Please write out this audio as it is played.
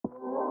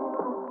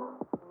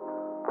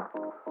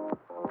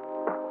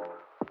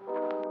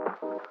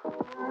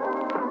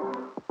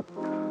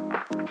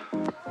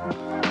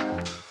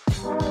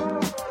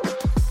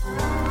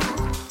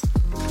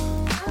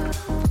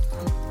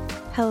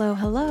Hello,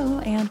 hello,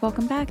 and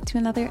welcome back to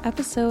another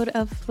episode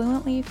of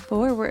Fluently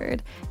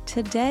Forward.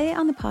 Today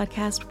on the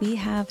podcast, we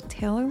have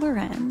Taylor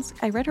Lorenz.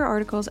 I read her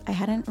articles. I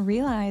hadn't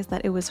realized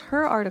that it was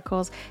her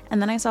articles,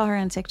 and then I saw her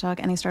on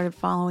TikTok and I started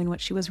following what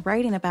she was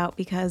writing about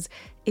because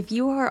if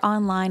you are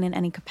online in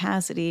any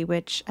capacity,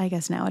 which I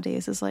guess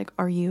nowadays is like,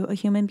 are you a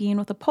human being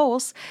with a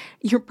pulse?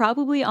 You're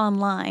probably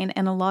online,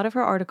 and a lot of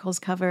her articles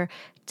cover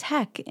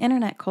tech,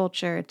 internet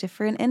culture,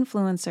 different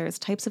influencers,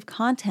 types of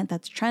content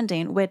that's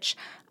trending, which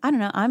I don't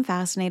know, I'm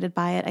fascinated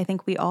by it. I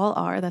think we all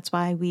are. That's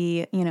why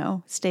we,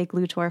 stay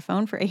glued to our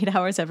phone for 8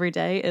 hours every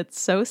day. It's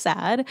so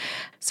sad.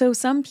 So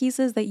some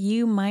pieces that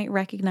you might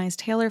recognize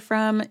Taylor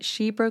from,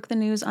 she broke the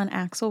news on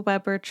Axel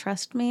Weber.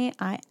 Trust me,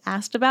 I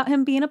asked about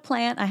him being a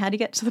plant. I had to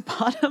get to the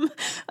bottom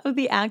of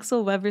the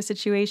Axel Weber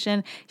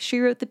situation.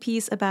 She wrote the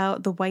piece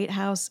about the White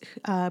House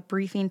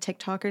briefing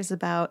TikTokers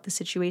about the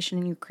situation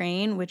in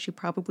Ukraine, which you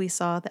probably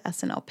saw the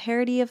SNL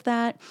parody of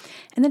that.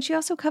 And then she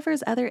also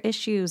covers other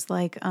issues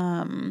like,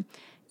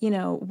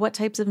 what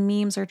types of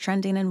memes are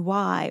trending and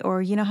why,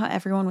 or how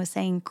everyone was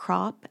saying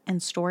crop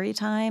and story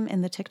time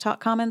in the TikTok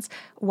comments.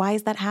 Why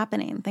is that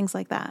happening? Things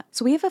like that.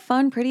 So we have a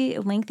fun, pretty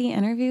lengthy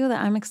interview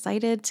that I'm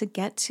excited to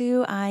get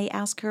to. I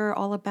ask her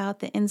all about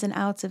the ins and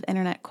outs of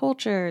internet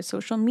culture,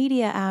 social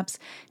media apps,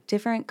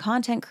 different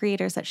content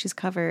creators that she's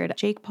covered,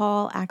 Jake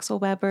Paul, Axel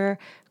Weber,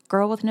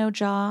 Girl with No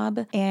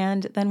Job.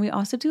 And then we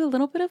also do a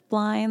little bit of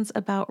blinds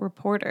about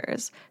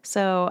reporters.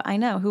 So I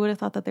know, who would have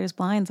thought that there's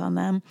blinds on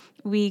them?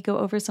 We go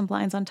over some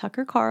blinds on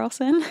Tucker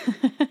Carlson.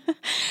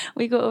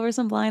 We go over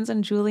some blinds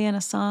on Julian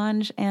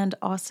Assange and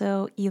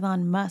also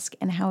Elon Musk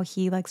and how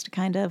he likes to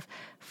kind of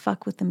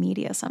fuck with the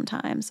media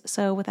sometimes.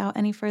 So without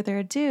any further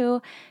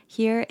ado,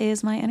 here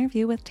is my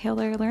interview with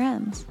Taylor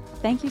Lorenz.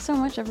 Thank you so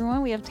much,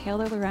 everyone. We have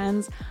Taylor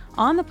Lorenz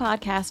on the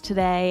podcast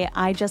today.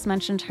 I just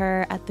mentioned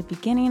her at the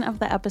beginning of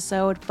the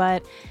episode,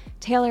 but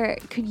Taylor,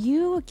 could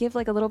you give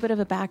like a little bit of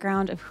a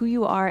background of who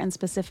you are and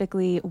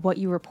specifically what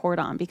you report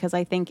on? Because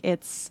I think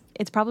it's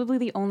probably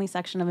the only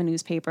section of a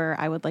newspaper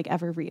I would like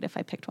ever read if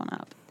I picked one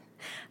up.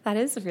 That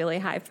is really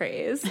high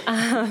praise.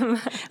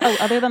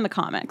 Other than the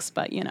comics,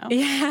 but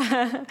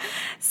Yeah.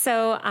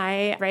 So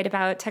I write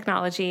about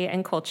technology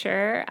and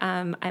culture.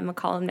 I'm a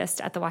columnist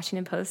at the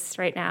Washington Post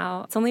right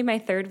now. It's only my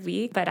third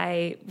week, but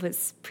I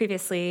was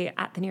previously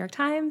at the New York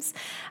Times.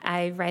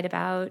 I write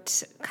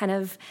about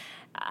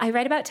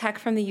tech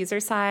from the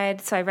user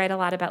side. So I write a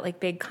lot about like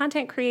big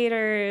content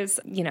creators,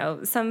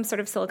 some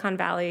sort of Silicon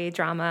Valley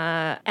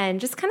drama,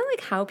 and just kind of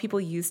like how people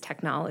use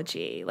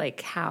technology,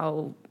 like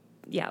how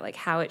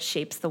it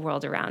shapes the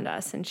world around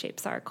us and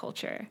shapes our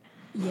culture.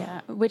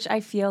 Yeah, which I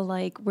feel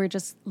like we're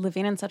just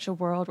living in such a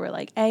world where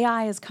like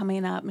AI is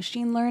coming up,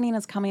 machine learning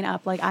is coming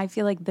up. Like I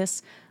feel like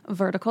this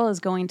vertical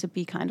is going to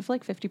be kind of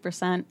like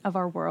 50% of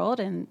our world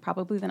in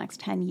probably the next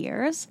 10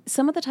 years.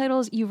 Some of the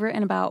titles you've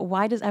written about,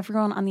 why does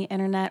everyone on the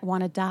internet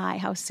want to die?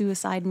 How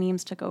suicide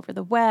memes took over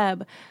the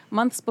web.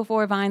 Months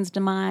before Vine's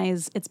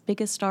demise, its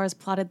biggest stars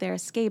plotted their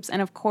escapes.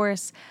 And of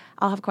course,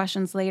 I'll have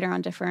questions later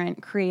on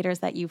different creators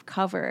that you've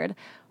covered.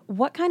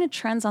 What kind of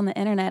trends on the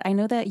internet? I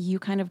know that you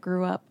kind of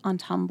grew up on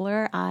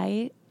Tumblr.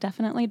 I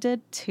definitely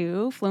did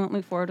too.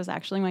 Fluently Forward was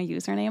actually my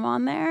username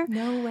on there.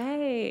 No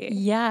way.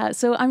 Yeah.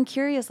 So I'm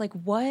curious, like,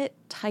 what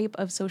type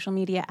of social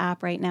media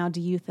app right now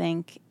do you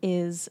think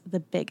is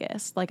the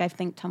biggest? Like, I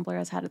think Tumblr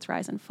has had its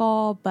rise and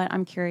fall, but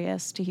I'm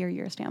curious to hear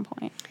your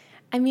standpoint.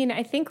 I mean,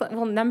 I think,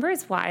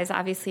 numbers-wise,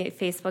 obviously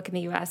Facebook in the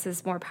U.S.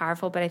 is more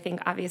powerful, but I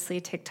think obviously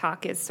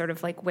TikTok is sort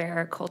of like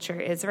where culture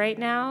is right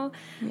now.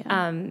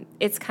 Yeah.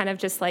 It's kind of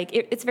just like,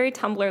 it's very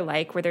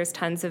Tumblr-like where there's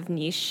tons of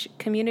niche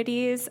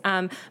communities,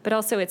 but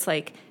also it's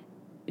like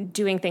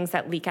doing things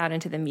that leak out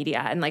into the media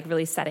and like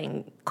really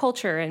setting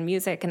culture and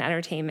music and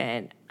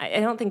entertainment. I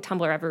don't think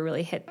Tumblr ever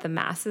really hit the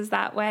masses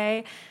that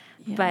way,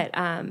 yeah.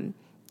 But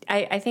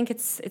I think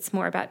it's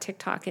more about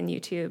TikTok and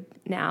YouTube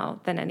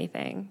now than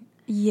anything.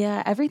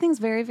 Yeah, everything's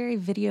very, very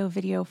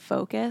video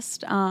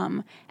focused.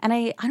 And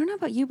I don't know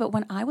about you, but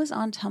when I was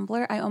on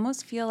Tumblr, I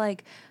almost feel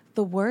like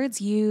the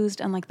words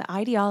used and like the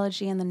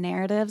ideology and the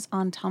narratives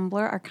on Tumblr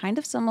are kind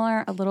of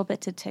similar a little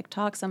bit to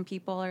TikTok. Some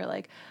people are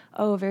like,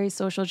 oh, very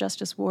social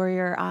justice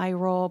warrior, eye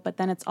roll. But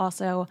then it's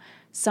also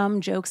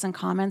some jokes and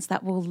comments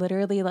that will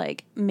literally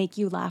like make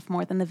you laugh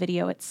more than the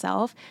video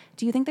itself.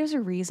 Do you think there's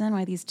a reason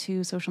why these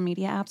two social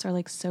media apps are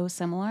like so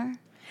similar?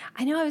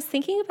 I know, I was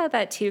thinking about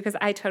that too, because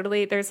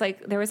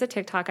there was a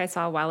TikTok I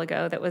saw a while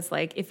ago that was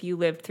like, if you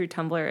lived through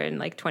Tumblr in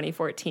like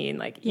 2014,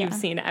 like you've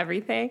seen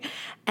everything.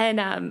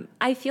 And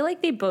I feel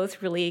like they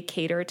both really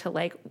cater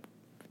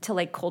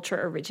to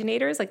culture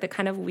originators, like the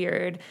kind of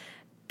weird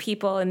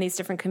people in these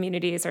different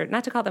communities, or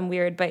not to call them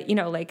weird, but,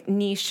 like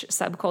niche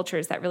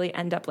subcultures that really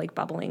end up like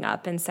bubbling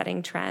up and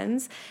setting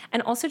trends.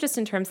 And also just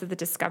in terms of the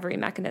discovery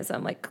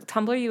mechanism, like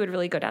Tumblr, you would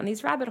really go down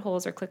these rabbit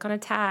holes or click on a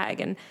tag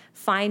and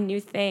find new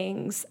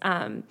things,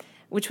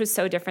 which was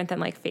so different than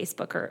like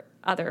Facebook or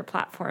other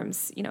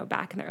platforms,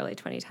 back in the early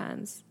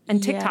 2010s.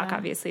 And TikTok,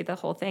 obviously, the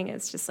whole thing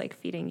is just like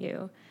feeding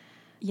you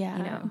Yeah.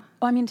 You know,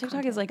 well, I mean,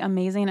 TikTok is like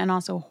amazing and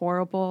also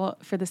horrible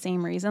for the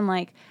same reason.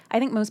 Like, I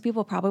think most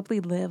people probably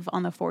live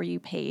on the For You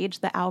page.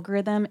 The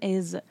algorithm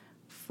is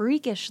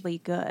freakishly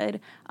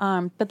good.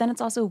 But then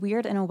it's also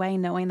weird in a way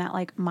knowing that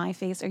like my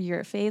face or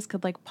your face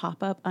could like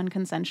pop up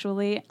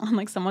unconsensually on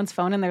like someone's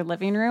phone in their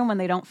living room when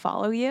they don't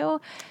follow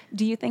you.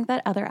 Do you think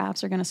that other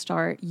apps are going to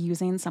start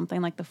using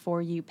something like the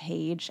For You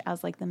page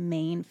as like the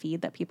main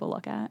feed that people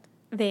look at?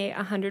 They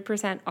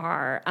 100%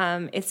 are.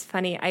 It's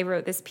funny. I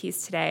wrote this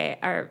piece today,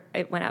 or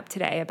it went up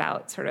today,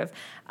 about sort of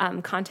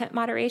content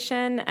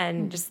moderation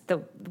and just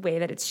the way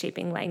that it's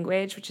shaping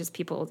language, which is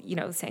people, you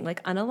know, saying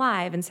like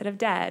unalive instead of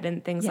dead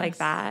and things like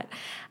that.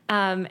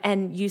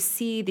 And you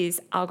see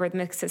these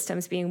algorithmic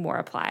systems being more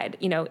applied.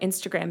 You know,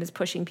 Instagram is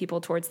pushing people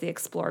towards the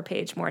explore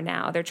page more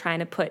now. They're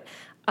trying to put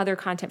other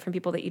content from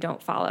people that you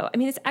don't follow. I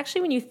mean, it's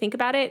actually, when you think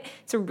about it,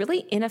 it's a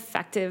really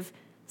ineffective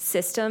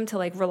system to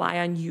like rely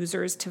on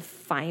users to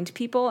find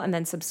people and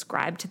then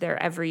subscribe to their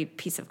every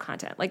piece of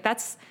content. Like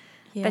that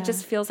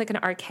just feels like an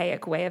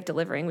archaic way of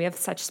delivering. We have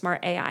such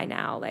smart AI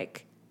now.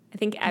 Like I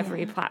think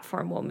every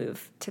platform will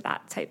move to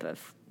that type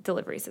of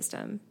delivery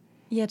system.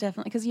 Yeah,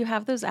 definitely. Because you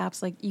have those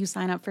apps, like you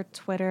sign up for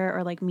Twitter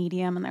or like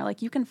Medium, and they're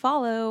like, you can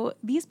follow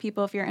these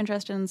people if you're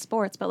interested in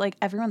sports, but like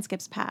everyone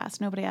skips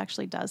past. Nobody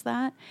actually does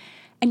that.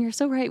 And you're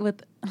so right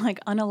with like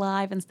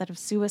unalive instead of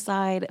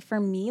suicide. For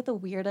me, the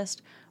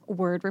weirdest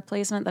word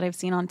replacement that I've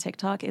seen on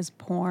TikTok is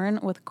porn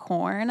with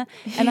corn.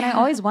 And then I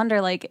always wonder,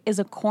 like, is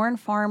a corn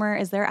farmer,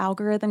 is their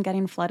algorithm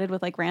getting flooded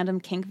with like random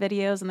kink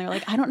videos? And they're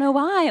like, I don't know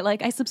why.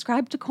 Like, I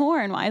subscribe to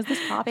corn. Why is this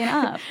popping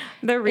up?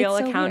 The real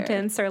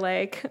accountants are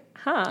like,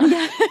 huh?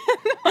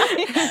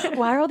 Yeah.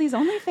 Why are all these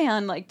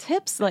OnlyFans like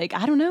tips? Like,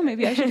 I don't know.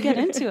 Maybe I should get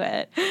into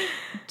it.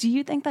 Do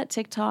you think that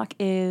TikTok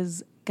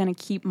is going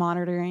to keep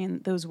monitoring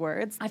those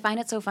words? I find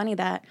it so funny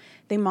that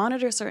they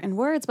monitor certain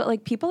words, but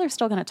like people are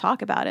still going to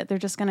talk about it. They're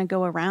just going to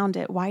go around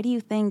it. Why do you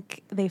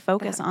think they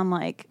focus on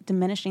like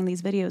diminishing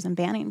these videos and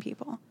banning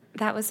people?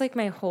 That was like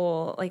my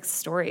whole like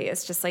story.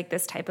 It's just like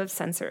this type of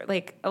censor,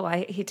 like, oh,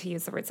 I hate to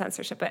use the word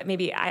censorship, but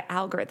maybe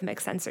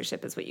algorithmic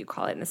censorship is what you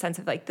call it, in the sense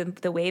of like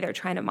the way they're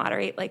trying to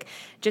moderate, like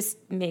just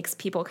makes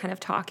people kind of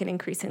talk in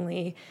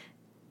increasingly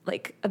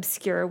like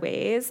obscure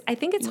ways. I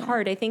think it's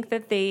hard. I think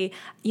that they,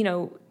 you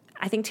know,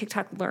 I think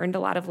TikTok learned a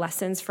lot of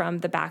lessons from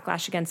the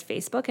backlash against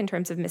Facebook in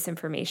terms of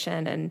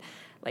misinformation and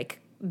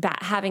like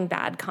having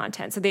bad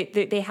content. So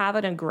they have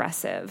an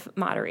aggressive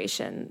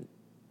moderation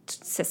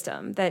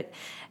system that,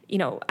 you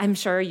know, I'm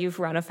sure you've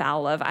run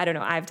afoul of. I don't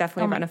know. I've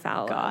definitely run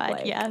afoul God, of.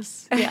 Like,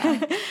 yes.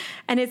 Yeah.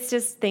 And it's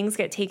just things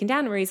get taken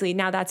down more easily.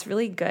 Now that's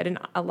really good in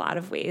a lot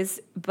of ways,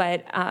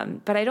 but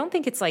I don't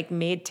think it's like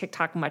made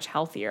TikTok much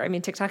healthier. I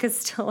mean, TikTok is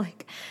still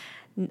like,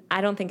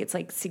 I don't think it's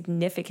like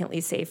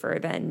significantly safer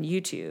than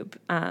YouTube.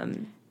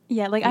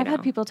 Yeah, like I've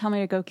had people tell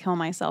me to go kill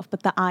myself,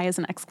 but the I is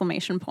an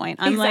exclamation point.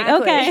 I'm Exactly.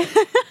 like,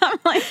 okay. I'm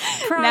like,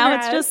 Progress. now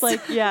it's just like,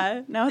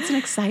 yeah, now it's an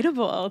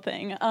excitable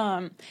thing.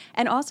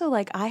 And also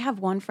like I have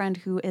one friend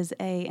who is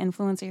a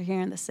influencer here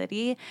in the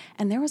city,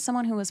 and there was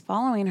someone who was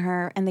following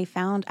her and they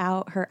found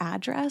out her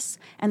address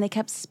and they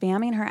kept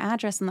spamming her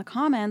address in the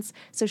comments.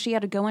 So she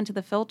had to go into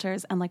the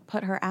filters and like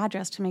put her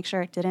address to make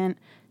sure it didn't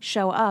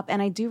show up.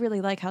 And I do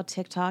really like how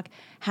TikTok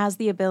has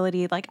the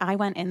ability, like I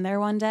went in there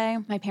one day,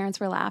 my parents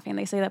were laughing.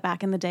 They say that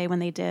back in the day when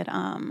they did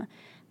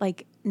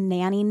like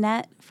nanny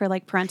net for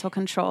like parental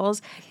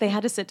controls, they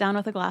had to sit down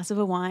with a glass of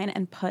wine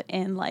and put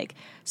in like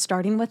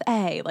starting with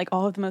A, like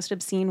all of the most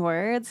obscene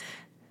words.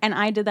 And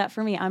I did that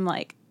for me. I'm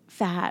like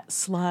fat,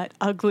 slut,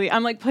 ugly.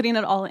 I'm like putting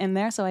it all in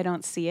there so I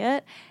don't see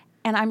it.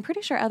 And I'm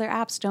pretty sure other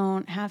apps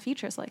don't have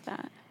features like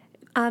that.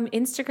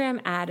 Instagram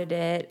added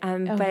it,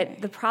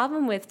 but the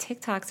problem with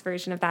TikTok's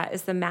version of that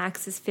is the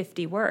max is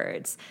 50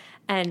 words,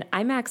 and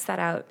I maxed that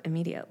out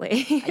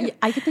immediately.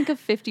 I could think of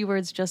 50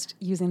 words just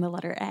using the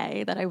letter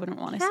A that I wouldn't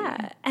want to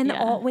see. And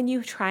when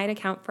you try and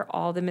account for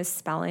all the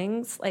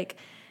misspellings, like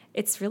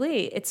it's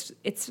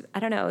I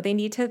don't know. They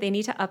need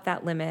to up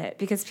that limit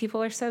because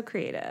people are so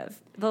creative.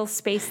 They'll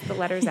space the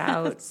letters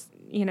out.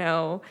 You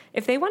know,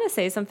 if they want to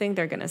say something,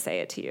 they're going to say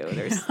it to you.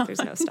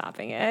 There's no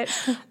stopping it.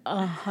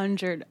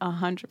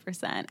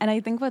 100%. And I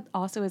think what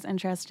also is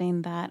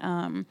interesting that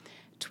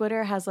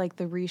Twitter has like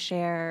the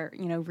reshare,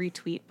 you know,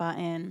 retweet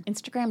button.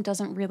 Instagram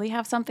doesn't really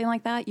have something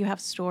like that. You have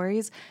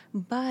stories,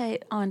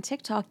 but on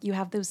TikTok, you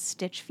have those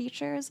stitch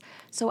features.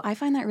 So I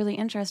find that really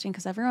interesting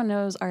because everyone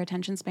knows our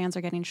attention spans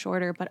are getting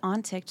shorter, but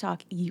on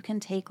TikTok, you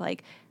can take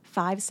like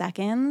 5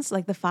 seconds,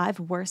 like the 5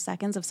 worst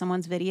seconds of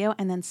someone's video,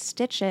 and then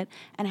stitch it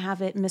and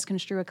have it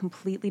misconstrue a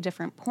completely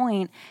different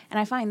point. And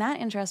I find that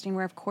interesting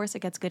where, of course,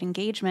 it gets good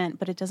engagement,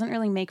 but it doesn't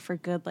really make for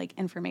good like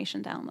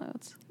information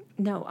downloads.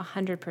 No,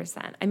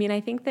 100%. I mean,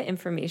 I think the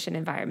information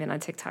environment on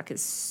TikTok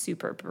is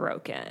super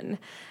broken.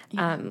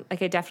 Yeah.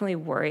 Like I definitely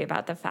worry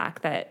about the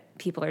fact that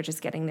people are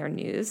just getting their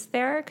news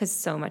there because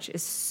so much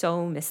is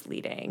so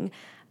misleading.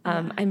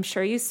 I'm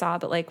sure you saw,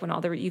 but like when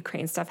all the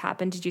Ukraine stuff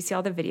happened, did you see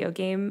all the video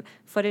game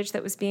footage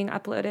that was being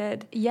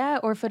uploaded? Yeah,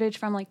 or footage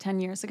from like 10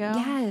 years ago.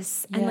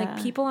 Yes. Yeah. And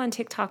like people on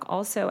TikTok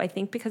also, I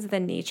think because of the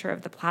nature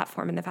of the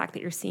platform and the fact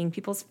that you're seeing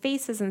people's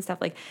faces and stuff,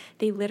 like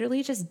they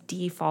literally just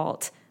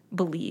default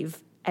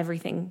believe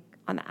everything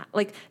on that.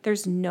 Like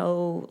there's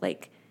no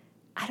like,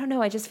 I don't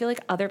know. I just feel like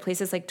other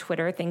places like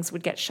Twitter, things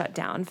would get shut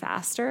down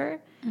faster.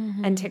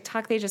 Mm-hmm. And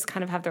TikTok, they just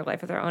kind of have their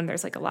life of their own.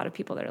 There's like a lot of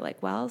people that are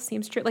like, well,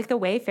 seems true. Like the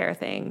Wayfair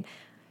thing,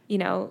 you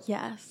know?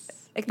 Yes.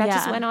 Like that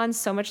just went on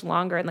so much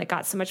longer and like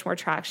got so much more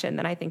traction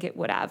than I think it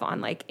would have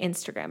on like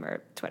Instagram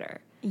or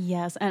Twitter.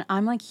 Yes, and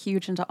I'm like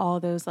huge into all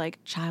those like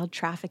child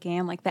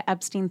trafficking. Like the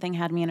Epstein thing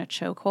had me in a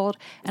chokehold.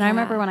 And I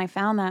remember when I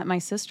found that, my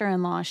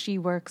sister-in-law, she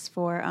works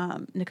for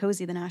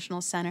NCOSE, the National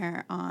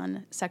Center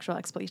on Sexual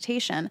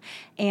Exploitation.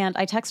 And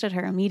I texted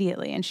her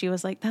immediately and she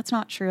was like, that's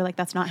not true. Like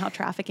that's not how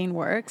trafficking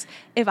works.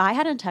 If I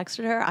hadn't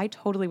texted her, I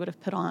totally would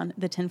have put on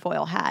the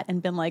tinfoil hat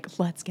and been like,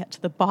 let's get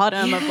to the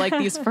bottom of like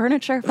these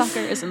furniture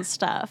fuckers and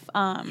stuff.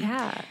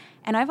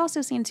 And I've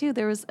also seen too,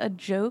 there was a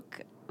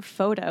joke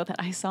photo that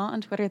I saw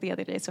on Twitter the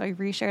other day. So I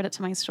reshared it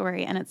to my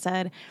story and it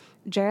said,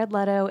 Jared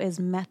Leto is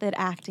method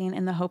acting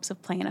in the hopes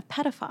of playing a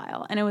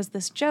pedophile. And it was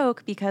this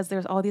joke because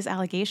there's all these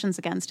allegations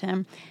against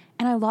him.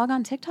 And I log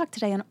on TikTok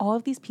today and all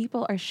of these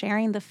people are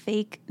sharing the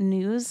fake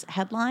news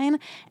headline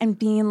and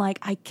being like,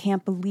 I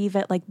can't believe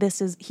it. Like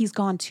he's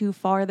gone too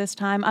far this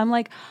time. I'm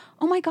like,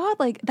 oh my God,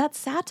 like that's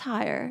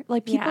satire.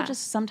 Like people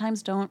just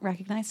sometimes don't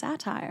recognize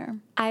satire.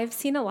 I've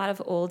seen a lot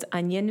of old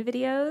Onion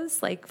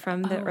videos, like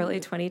from the early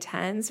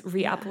 2010s,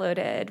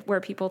 re-uploaded where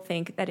people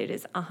think that it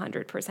is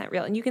 100%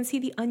 real. And you can see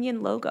the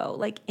Onion logo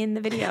like in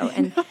the video.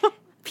 And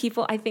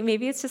people, I think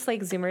maybe it's just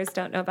like Zoomers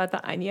don't know about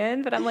the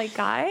Onion, but I'm like,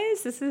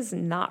 guys, this is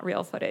not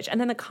real footage. And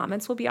then the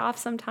comments will be off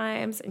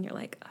sometimes. And you're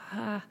like,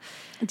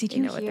 did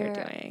you know what they're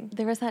doing?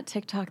 There was that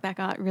TikTok that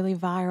got really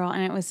viral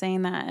and it was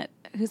saying that,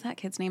 who's that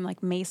kid's name?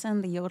 Like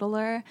Mason, the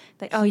yodeler,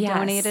 that he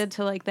donated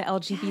to like the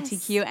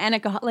LGBTQ and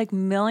it got like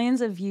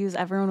millions of views.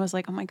 Everyone was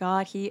like, oh my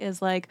God, he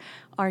is like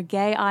our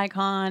gay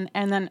icon.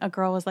 And then a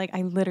girl was like,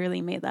 I literally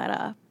made that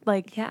up.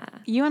 Like,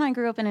 you and I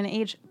grew up in an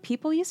age,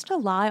 people used to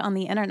lie on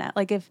the internet.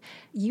 Like, if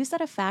you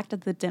said a fact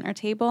at the dinner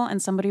table and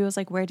somebody was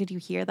like, where did you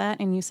hear that?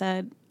 And you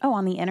said, oh,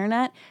 on the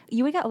internet,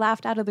 you would get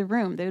laughed out of the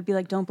room. They would be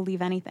like, don't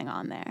believe anything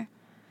on there.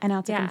 And now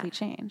it's a complete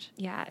change.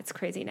 Yeah, it's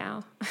crazy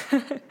now.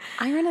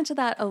 I run into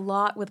that a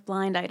lot with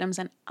blind items,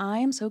 and I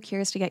am so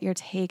curious to get your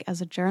take as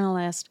a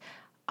journalist.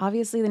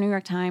 Obviously, the New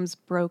York Times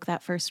broke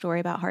that first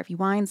story about Harvey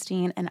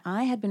Weinstein, and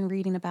I had been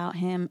reading about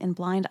him in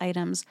blind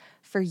items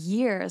for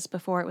years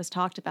before it was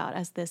talked about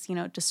as this,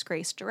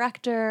 disgraced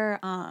director,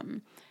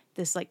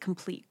 this like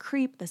complete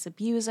creep, this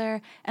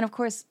abuser. And of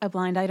course, a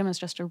blind item is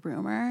just a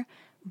rumor.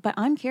 But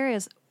I'm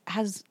curious,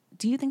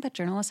 do you think that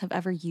journalists have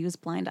ever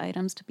used blind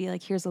items to be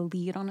like, here's a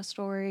lead on a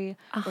story?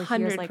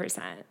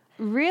 100%.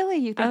 Really?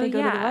 You think they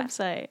go to the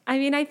website? I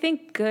mean, I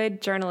think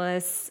good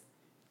journalists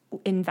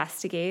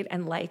investigate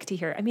and like to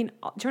hear. I mean,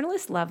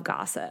 journalists love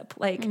gossip.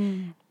 Like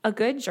a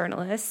good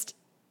journalist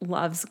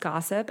loves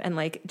gossip and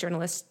like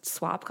journalists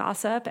swap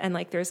gossip. And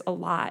like there's a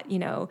lot,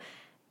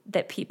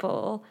 that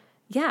people,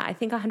 I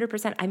think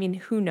 100%. I mean,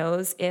 who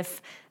knows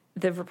if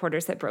the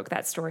reporters that broke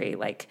that story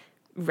like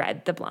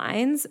read the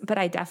blinds, but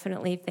I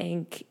definitely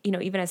think,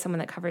 even as someone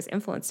that covers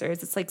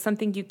influencers, it's like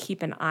something you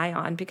keep an eye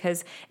on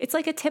because it's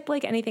like a tip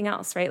like anything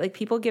else, right? Like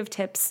people give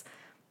tips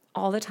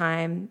all the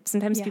time.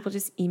 Sometimes people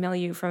just email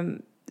you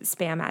from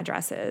spam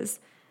addresses,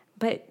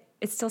 but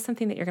it's still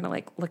something that you're going to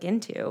like look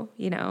into,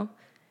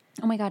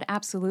 Oh my God,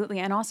 absolutely.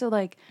 And also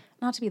like,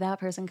 not to be that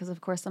person, because of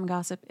course some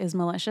gossip is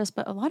malicious,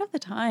 but a lot of the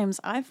times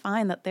I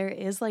find that there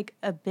is like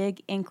a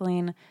big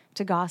inkling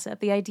to gossip.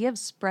 The idea of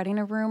spreading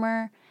a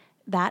rumor,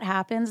 that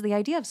happens. The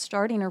idea of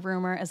starting a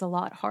rumor is a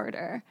lot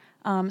harder.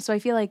 So I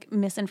feel like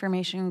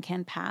misinformation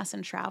can pass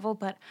and travel,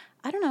 but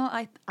I don't know.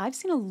 I've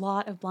seen a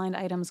lot of blind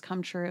items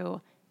come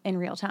true in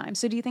real time.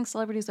 So do you think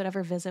celebrities would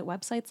ever visit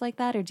websites like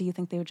that, or do you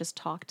think they would just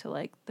talk to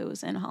like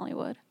those in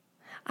Hollywood?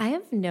 I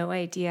have no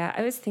idea.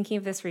 I was thinking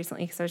of this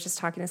recently because I was just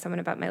talking to someone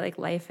about my like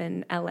life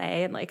in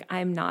LA, and like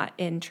I'm not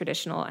in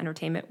traditional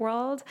entertainment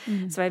world,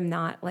 so I'm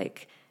not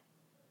like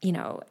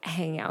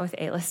hanging out with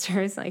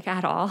A-listers like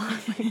at all,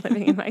 like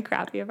living in my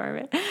crappy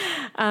apartment.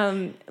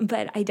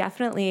 But I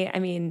definitely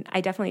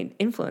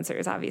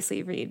influencers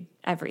obviously read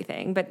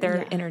everything, but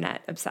they're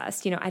internet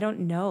obsessed. I don't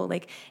know,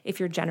 like if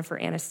you're Jennifer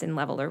Aniston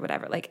level or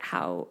whatever, like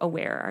how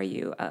aware are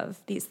you of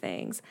these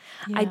things?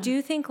 Yeah. I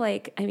do think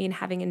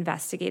having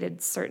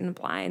investigated certain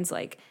blinds,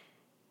 like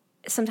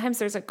sometimes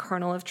there's a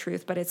kernel of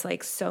truth, but it's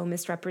like so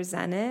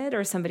misrepresented,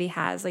 or somebody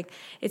has like,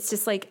 it's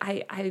just like,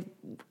 I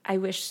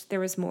wish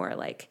there was more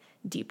like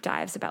deep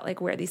dives about like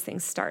where these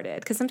things started,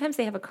 because sometimes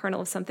they have a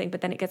kernel of something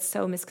but then it gets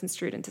so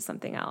misconstrued into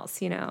something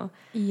else.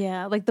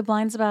 Yeah, like the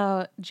blinds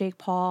about Jake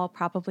Paul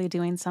probably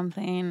doing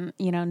something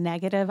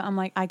negative, I'm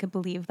like, I could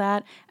believe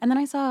that. And then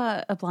I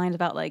saw a blind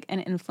about like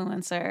an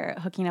influencer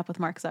hooking up with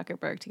Mark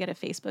Zuckerberg to get a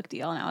Facebook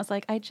deal, and I was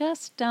like, I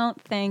just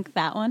don't think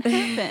that one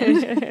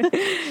happened.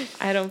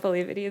 I don't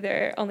believe it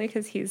either, only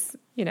because he's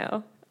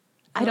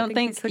I don't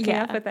think he's hooking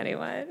up with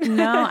anyone.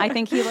 No, I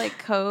think he like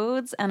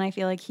codes, and I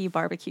feel like he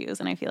barbecues,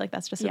 and I feel like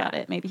that's just about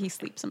it. Maybe he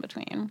sleeps in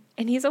between.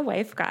 And he's a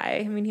wife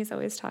guy. I mean, he's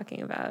always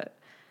talking about,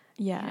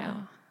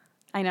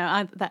 I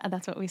know.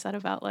 That's what we said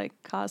about like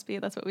Cosby.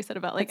 That's what we said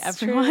about like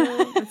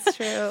everyone. That's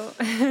true.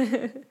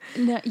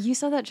 No, you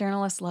said that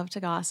journalists love to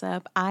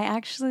gossip.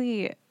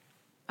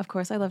 Of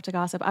course I love to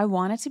gossip. I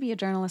wanted to be a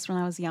journalist when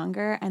I was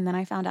younger, and then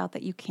I found out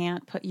that you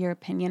can't put your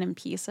opinion in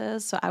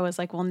pieces. So I was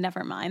like, well,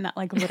 never mind. That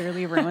like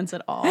literally ruins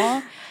it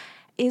all.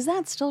 Is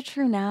that still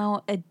true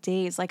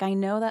nowadays? Like, I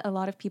know that a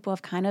lot of people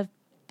have kind of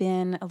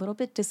been a little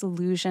bit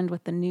disillusioned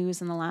with the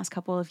news in the last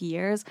couple of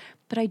years,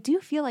 but I do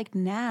feel like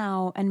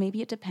now, and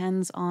maybe it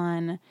depends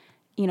on,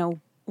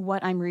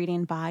 what I'm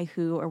reading by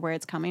who or where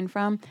it's coming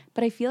from,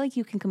 but I feel like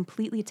you can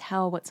completely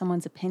tell what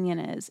someone's opinion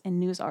is in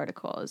news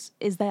articles.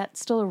 Is that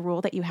still a rule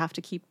that you have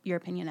to keep your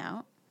opinion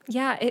out?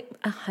 Yeah, it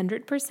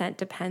 100%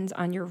 depends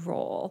on your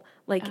role,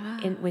 like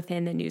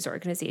within the news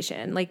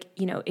organization. Like,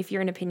 if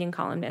you're an opinion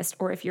columnist,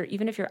 or if you're,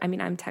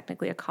 I'm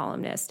technically a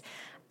columnist.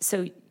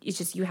 So it's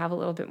just, you have a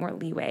little bit more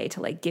leeway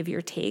to like give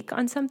your take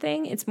on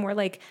something. It's more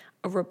like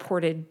a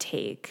reported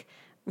take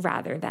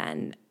rather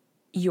than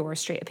your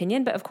straight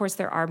opinion. But of course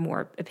there are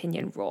more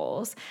opinion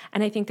roles.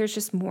 And I think there's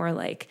just more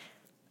like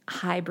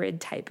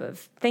hybrid type of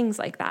things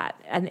like that.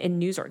 And in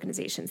news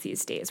organizations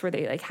these days, where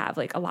they like have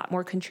like a lot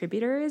more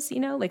contributors,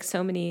 like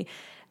so many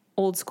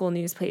old school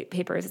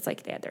newspapers, it's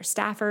like they had their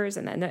staffers,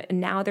 and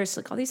now there's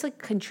like all these like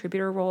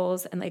contributor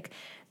roles. And like,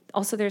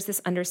 also there's this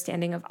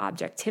understanding of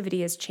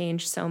objectivity has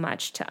changed so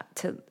much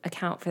to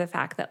account for the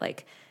fact that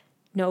like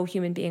no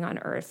human being on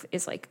earth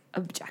is like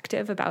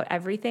objective about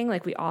everything.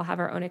 Like, we all have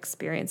our own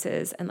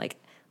experiences and like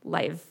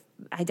life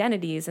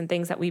identities and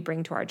things that we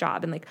bring to our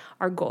job. And like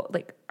our goal,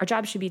 like our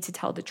job should be to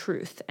tell the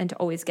truth and to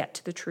always get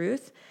to the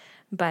truth.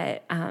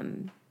 But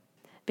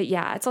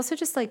yeah, it's also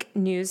just like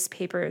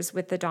newspapers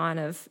with the dawn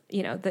of,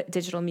 the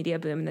digital media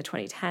boom in the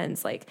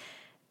 2010s, like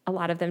a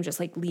lot of them just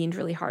like leaned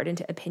really hard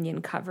into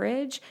opinion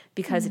coverage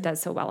because it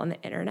does so well on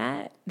the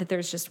internet, that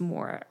there's just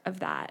more of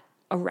that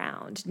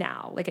around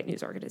now, like at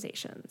news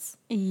organizations.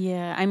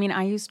 Yeah. I mean,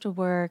 I used to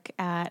work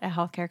at a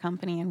healthcare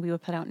company, and we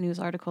would put out news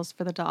articles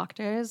for the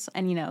doctors,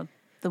 and,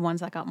 the ones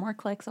that got more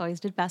clicks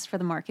always did best for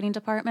the marketing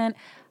department.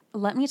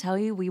 Let me tell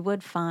you, we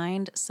would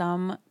find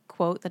some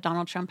quote that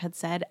Donald Trump had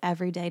said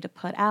every day to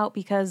put out,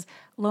 because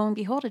lo and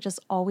behold, it just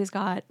always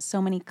got so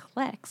many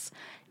clicks.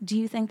 Do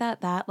you think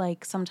that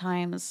like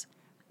sometimes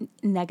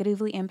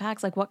negatively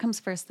impacts, like what comes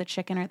first, the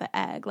chicken or the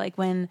egg? Like,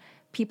 when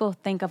people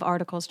think of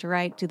articles to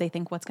write, do they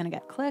think what's going to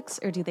get clicks,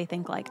 or do they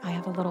think like, I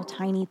have a little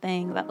tiny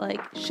thing that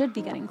like should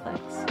be getting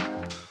clicks?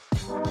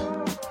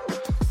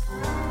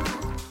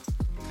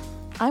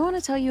 I want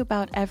to tell you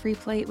about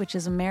EveryPlate, which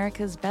is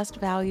America's best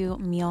value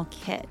meal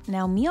kit.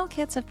 Now, meal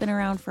kits have been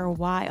around for a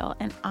while,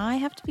 and I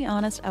have to be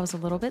honest, I was a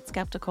little bit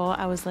skeptical.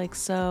 I was like,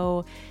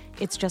 so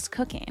it's just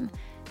cooking?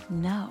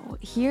 No,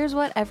 here's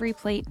what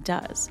EveryPlate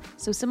does.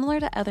 So similar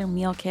to other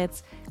meal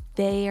kits,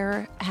 they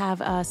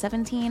have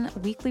 17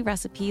 weekly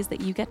recipes that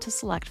you get to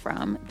select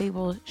from. They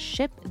will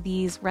ship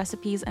these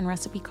recipes and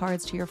recipe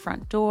cards to your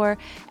front door,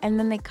 and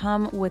then they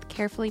come with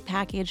carefully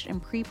packaged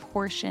and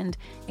pre-portioned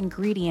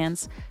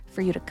ingredients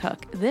for you to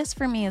cook. This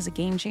for me is a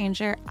game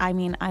changer. I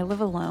mean, I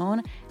live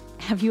alone.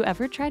 Have you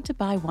ever tried to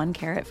buy 1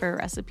 carrot for a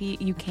recipe?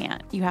 You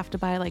can't. You have to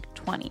buy like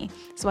 20.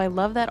 So I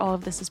love that all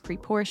of this is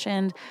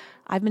pre-portioned.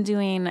 I've been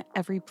doing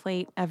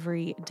EveryPlate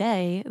every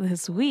day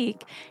this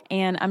week,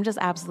 and I'm just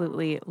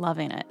absolutely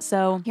loving it.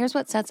 So here's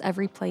what sets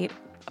EveryPlate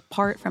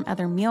apart from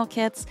other meal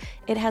kits.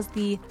 It has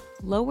the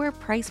lower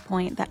price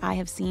point that I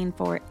have seen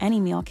for any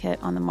meal kit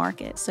on the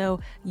market. So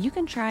you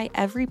can try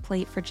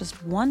EveryPlate for just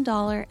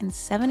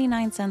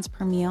 $1.79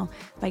 per meal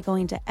by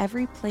going to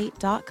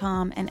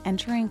everyplate.com and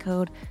entering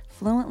code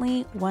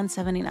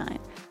Fluently179.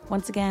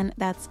 Once again,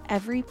 that's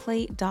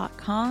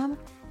everyplate.com,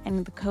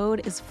 and the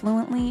code is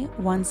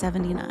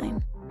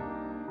Fluently179.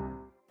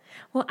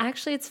 Well,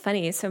 actually, it's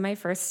funny. So my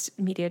first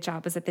media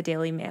job was at the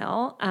Daily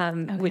Mail, which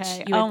you would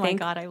think... Oh my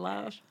God, I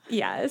love.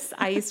 Yes.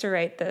 I used to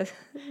write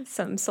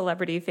some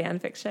celebrity fan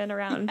fiction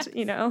around,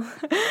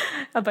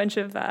 a bunch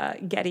of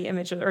Getty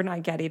images, or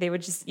not Getty. They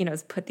would just,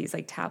 put these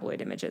like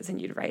tabloid images, and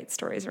you'd write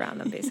stories around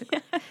them, basically.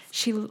 Yes.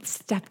 She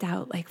stepped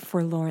out like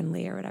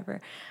forlornly or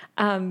whatever.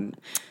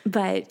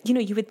 But,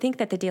 you would think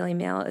that the Daily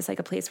Mail is like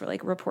a place where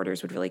like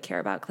reporters would really care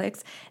about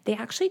clicks. They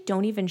actually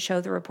don't even show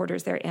the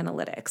reporters their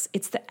analytics.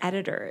 It's the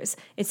editors.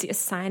 It's the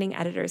assigning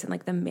editors and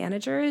like the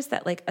managers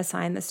that like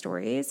assign the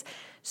stories.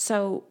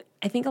 So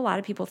I think a lot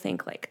of people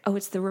think like, oh,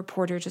 it's the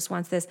reporter just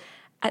wants this.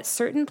 At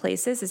certain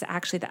places, it's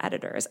actually the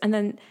editors. And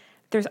then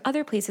there's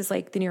other places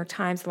like the New York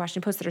Times, the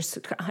Washington Post, that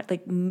are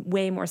like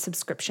way more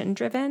subscription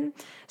driven.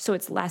 So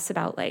it's less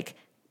about like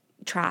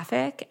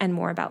traffic and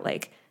more about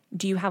like,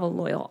 do you have a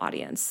loyal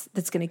audience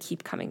that's going to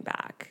keep coming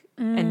back?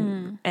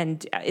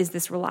 And is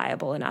this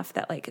reliable enough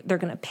that like they're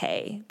going to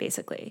pay,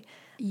 basically?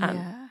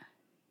 Yeah.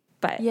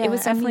 But it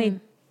was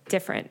definitely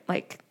different,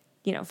 like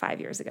 5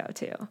 years ago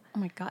too. Oh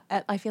my God.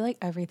 I feel like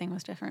everything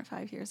was different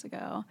 5 years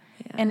ago.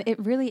 Yeah. And it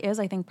really is,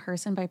 I think,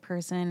 person by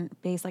person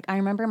based. Like I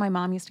remember my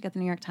mom used to get the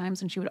New York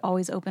Times and she would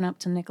always open up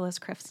to Nicholas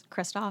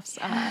Kristof's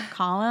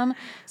column.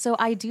 So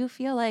I do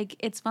feel like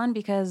it's fun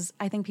because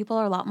I think people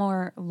are a lot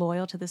more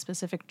loyal to the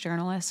specific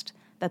journalist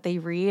that they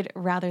read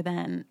rather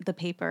than the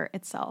paper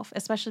itself,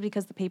 especially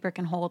because the paper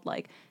can hold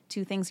like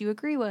 2 things you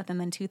agree with and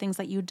then 2 things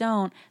that you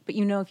don't. But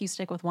if you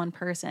stick with one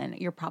person,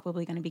 you're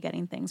probably going to be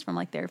getting things from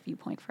like their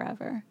viewpoint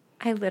forever.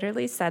 I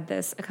literally said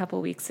this a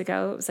couple weeks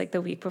ago. It was like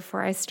the week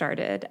before I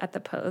started at the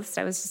Post.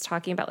 I was just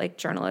talking about like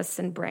journalists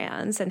and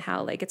brands and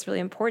how like it's really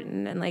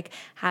important and like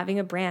having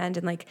a brand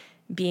and like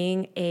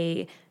being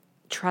a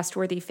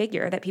trustworthy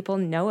figure that people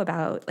know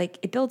about. Like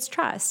it builds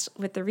trust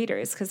with the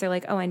readers because they're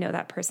like, oh, I know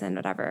that person,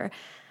 whatever.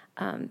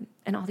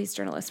 And all these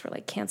journalists were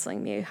like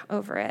canceling me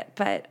over it.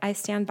 But I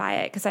stand by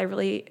it because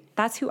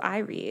that's who I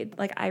read.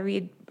 Like I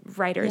read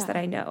writers that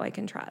I know I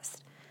can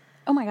trust.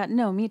 Oh my God,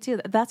 no, me too.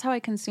 That's how I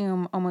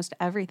consume almost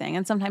everything.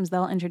 And sometimes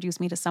they'll introduce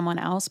me to someone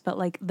else, but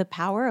like the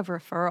power of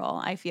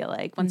referral, I feel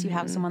like once you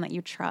have someone that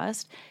you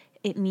trust,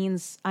 it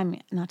means, I'm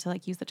not to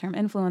like use the term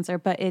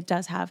influencer, but it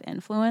does have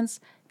influence.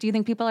 Do you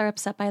think people are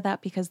upset by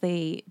that because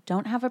they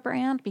don't have a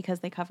brand, because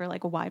they cover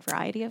like a wide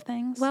variety of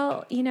things?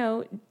 Well,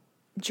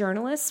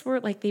 journalists were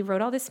like, they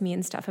wrote all this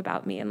mean stuff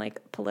about me in like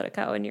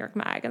Politico and New York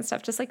Mag and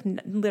stuff, just like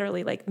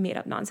literally like made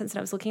up nonsense. And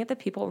I was looking at the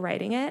people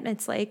writing it and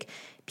it's like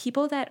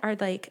people that are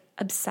like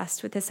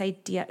obsessed with this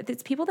idea.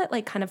 It's people that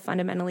like kind of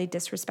fundamentally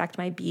disrespect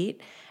my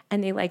beat.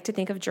 And they like to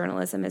think of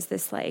journalism as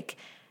this like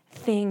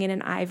thing in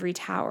an ivory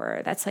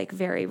tower that's like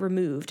very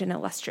removed and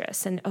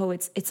illustrious. And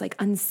it's like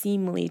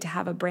unseemly to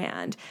have a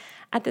brand.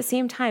 At the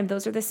same time,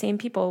 those are the same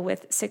people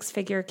with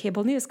 6-figure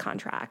cable news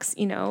contracts,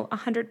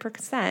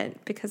 100%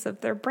 because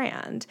of their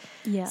brand.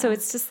 Yeah. So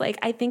it's just like,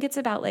 I think it's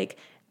about like,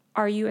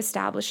 are you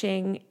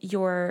establishing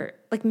your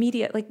like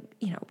media, like,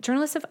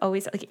 journalists have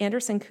always like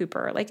Anderson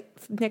Cooper, like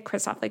Nick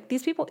Kristof, like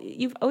these people,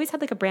 you've always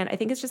had like a brand. I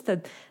think it's just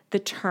the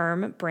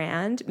term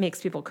brand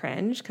makes people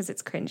cringe because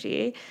it's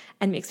cringy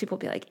and makes people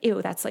be like,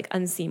 ew, that's like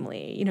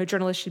unseemly.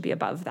 Journalists should be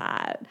above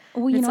that.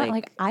 Well, you know what?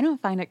 Like, I don't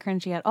find it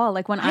cringy at all.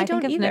 Like when I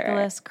think of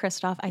Nicholas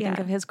Kristof, I think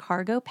of his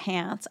cargo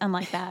pants and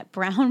like that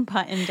brown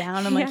button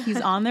down and like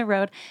he's on the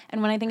road.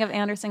 And when I think of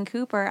Anderson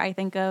Cooper, I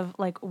think of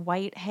like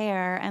white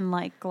hair and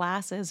like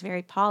glasses,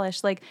 very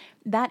polished. Like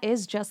that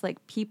is just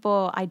like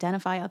people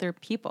identify other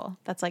people.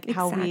 That's like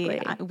how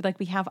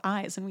we have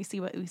eyes and we see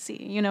what we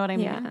see. You know what I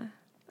mean? Yeah,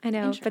 I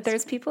know. But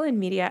there's people in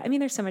media. I mean,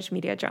 there's so much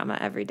media drama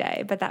every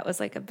day, but that was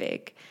like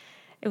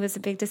it was a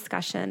big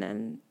discussion.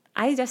 And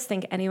I just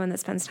think anyone that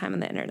spends time on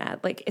the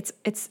internet, like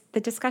it's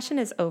the discussion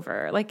is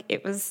over. Like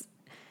it was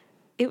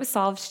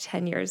solved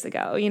 10 years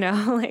ago,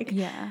 like.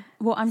 Yeah.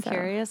 Well, I'm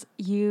curious.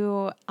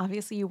 You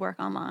work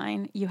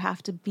online. You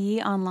have to be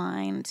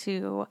online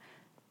to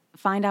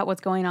find out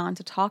what's going on,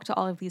 to talk to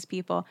all of these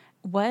people.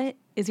 What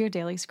is your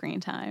daily screen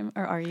time,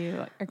 or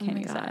can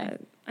you say?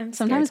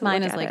 Sometimes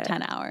mine is like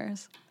 10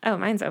 hours. Oh,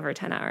 mine's over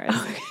 10 hours.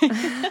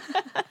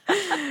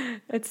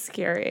 It's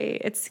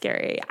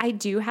scary. I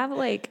do have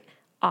like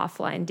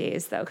offline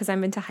days though, because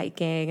I'm into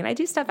hiking and I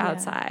do stuff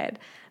outside.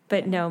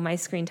 But no, my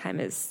screen time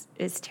is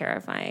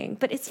terrifying.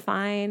 But it's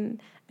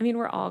fine. I mean,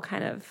 we're all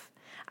kind of.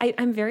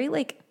 I'm very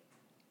like.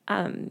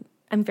 I'm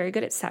very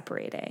good at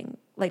separating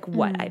like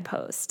what I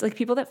post. Like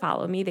people that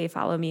follow me, they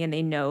follow me and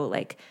they know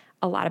like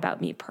a lot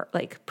about me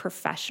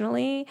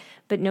professionally,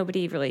 but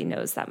nobody really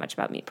knows that much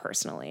about me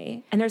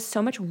personally. And there's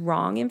so much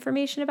wrong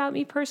information about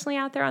me personally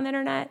out there on the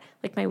internet.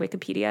 Like my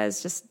Wikipedia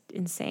is just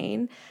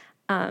insane.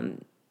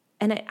 And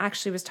I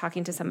actually was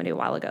talking to somebody a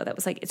while ago that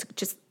was like, it's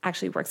just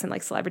actually works in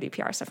like celebrity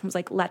PR stuff. I was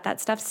like, let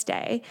that stuff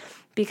stay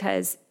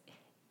because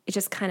it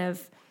just kind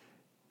of,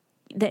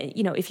 that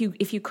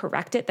if you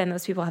correct it, then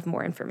those people have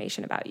more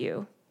information about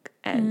you.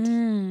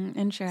 And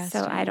interesting.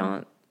 So I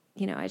don't,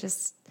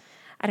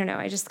 I don't know.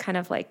 I just kind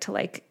of like to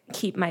like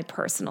keep my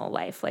personal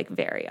life like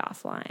very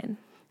offline.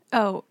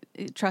 Oh,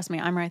 trust me,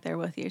 I'm right there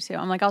with you too.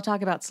 I'm like, I'll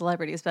talk about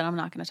celebrities, but I'm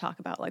not going to talk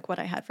about like what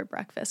I had for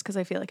breakfast because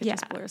I feel like it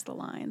just blurs the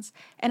lines.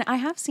 And I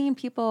have seen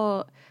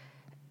people,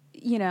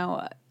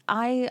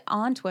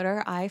 on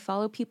Twitter, I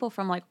follow people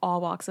from like all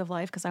walks of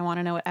life because I want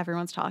to know what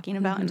everyone's talking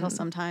about until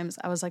sometimes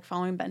I was like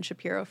following Ben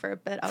Shapiro for a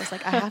bit. I was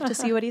like, I have to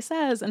see what he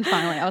says. And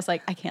finally I was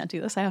like, I can't do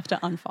this. I have to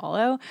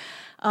unfollow.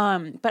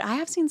 But I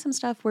have seen some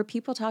stuff where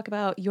people talk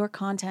about your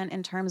content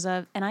in terms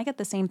of, and I get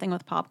the same thing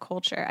with pop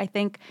culture. I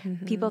think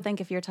people think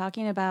if you're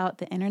talking about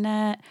the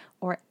internet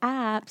or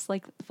apps,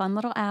 like fun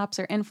little apps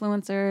or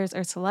influencers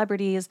or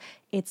celebrities,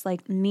 it's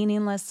like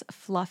meaningless,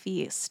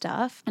 fluffy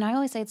stuff. And I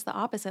always say it's the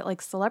opposite.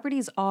 Like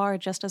celebrities are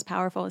just as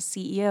powerful as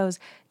CEOs.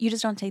 You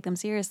just don't take them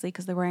seriously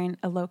because they're wearing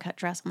a low-cut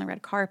dress on the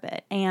red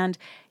carpet. And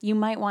you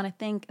might want to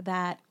think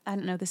that, I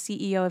don't know, the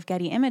CEO of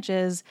Getty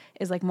Images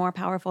is like more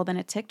powerful than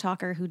a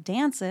TikToker who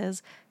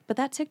dances, but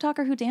that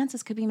TikToker who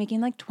dances could be making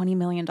like $20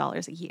 million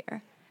a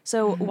year.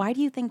 So why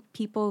do you think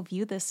people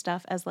view this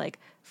stuff as like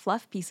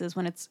fluff pieces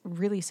when it's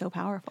really so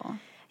powerful?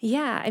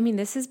 Yeah. I mean,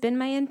 this has been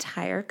my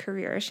entire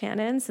career,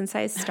 Shannon, since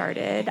I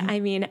started. I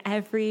mean,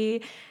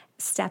 every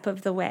step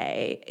of the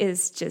way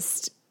is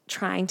just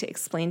trying to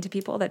explain to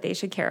people that they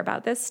should care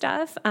about this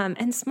stuff.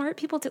 And smart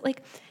people to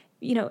like,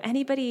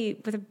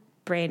 anybody with a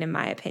brain, in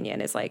my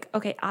opinion, is like,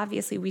 okay,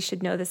 obviously we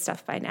should know this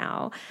stuff by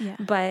now. Yeah.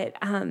 But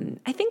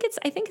I think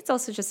it's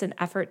also just an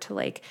effort to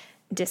like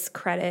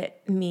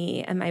discredit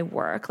me and my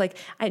work. Like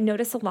I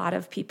notice a lot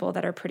of people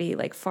that are pretty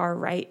like far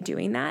right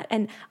doing that.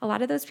 And a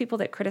lot of those people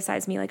that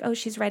criticize me, like, oh,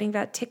 she's writing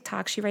about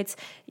TikTok. She writes,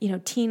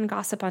 teen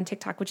gossip on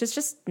TikTok, which is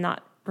just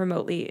not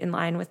remotely in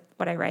line with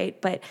what I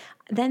write. But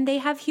then they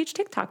have huge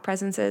TikTok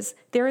presences.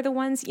 They're the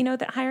ones,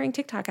 that hiring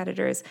TikTok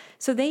editors.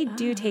 So they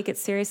do take it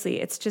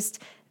seriously. It's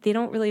just, they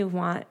don't really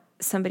want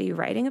somebody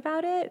writing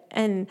about it.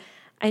 And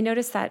I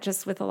noticed that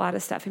just with a lot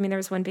of stuff. I mean, there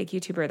was one big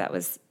YouTuber that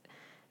was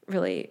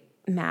really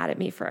mad at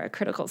me for a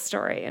critical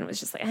story and was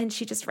just like, and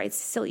she just writes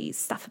silly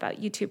stuff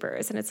about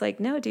YouTubers. And it's like,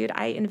 no, dude,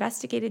 I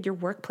investigated your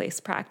workplace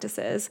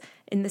practices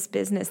in this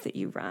business that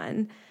you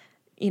run,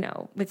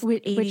 with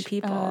 80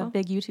 people.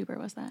 Big YouTuber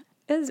was that?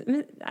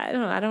 I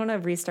don't know. I don't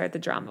want to restart the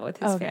drama with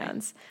his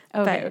fans.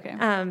 Okay.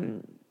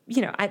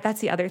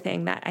 That's the other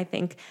thing that I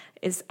think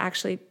is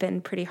actually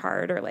been pretty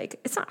hard, or like,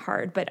 it's not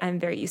hard, but I'm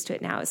very used to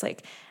it now, is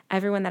like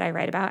everyone that I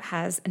write about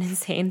has an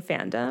insane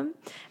fandom,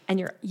 and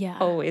you're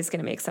always going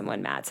to make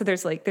someone mad. So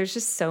there's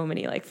just so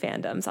many like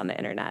fandoms on the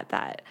internet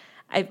that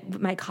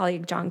my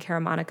colleague, John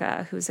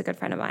Caramonica, who's a good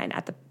friend of mine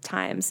at the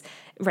Times,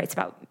 writes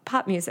about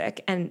pop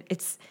music. And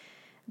it's,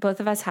 both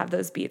of us have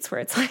those beats where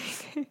it's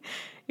like,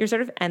 you're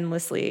sort of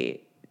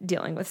endlessly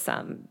dealing with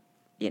some,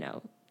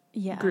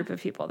 group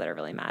of people that are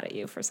really mad at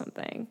you for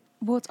something.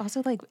 Well, it's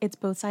also like, it's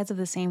both sides of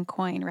the same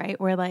coin, right?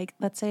 Where like,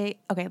 let's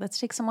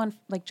take someone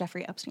like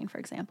Jeffrey Epstein, for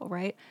example,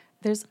 right?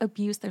 There's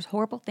abuse, there's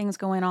horrible things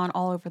going on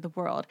all over the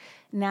world.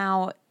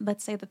 Now,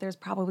 let's say that there's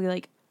probably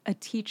like a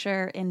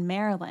teacher in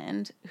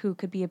Maryland who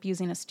could be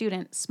abusing a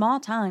student. Small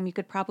time, you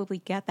could probably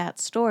get that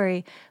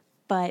story,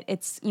 but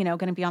it's, going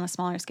to be on a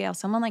smaller scale.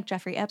 Someone like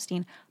Jeffrey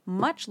Epstein,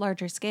 much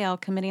larger scale,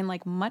 committing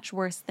like much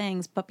worse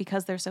things, but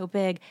because they're so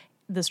big,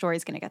 the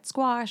story's going to get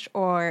squashed,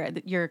 or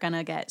you're going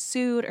to get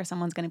sued, or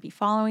someone's going to be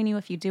following you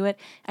if you do it.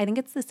 I think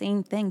it's the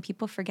same thing.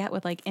 People forget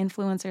with like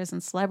influencers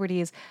and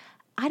celebrities.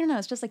 I don't know.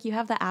 It's just like you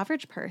have the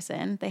average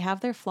person. They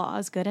have their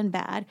flaws, good and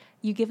bad.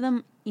 You give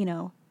them,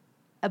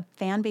 a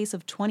fan base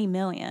of 20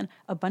 million,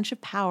 a bunch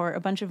of power, a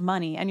bunch of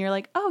money, and you're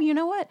like, oh, you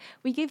know what?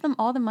 We gave them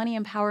all the money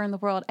and power in the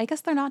world. I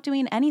guess they're not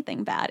doing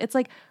anything bad. It's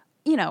like,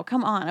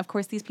 come on. Of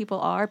course, these people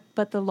are,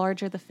 but the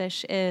larger the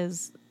fish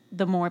is,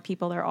 the more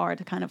people there are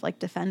to kind of like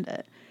defend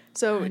it.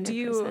 So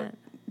 100%.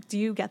 do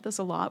you get this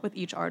a lot with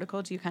each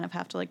article? Do you kind of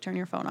have to like turn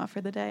your phone off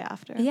for the day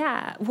after?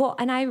 Yeah. Well,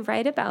 and I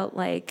write about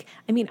like,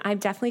 I mean, I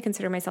definitely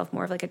consider myself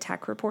more of like a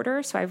tech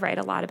reporter. So I write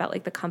a lot about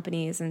like the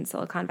companies and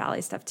Silicon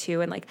Valley stuff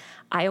too. And like,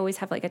 I always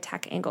have like a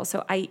tech angle.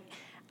 So I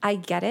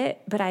get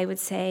it, but I would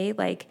say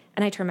like,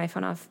 and I turn my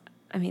phone off,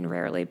 I mean,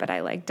 rarely, but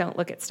I like don't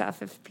look at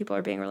stuff if people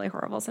are being really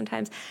horrible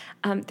sometimes.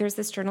 There's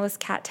this journalist,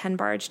 Kat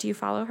Tenbarge. Do you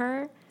follow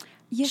her?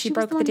 Yeah, she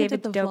broke the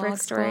David Dobrik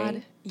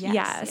story.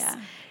 Yes. Yeah.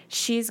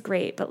 She's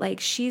great, but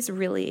like she's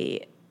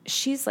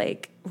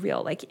like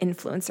real like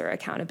influencer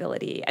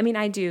accountability. I mean,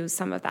 I do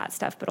some of that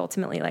stuff, but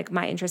ultimately like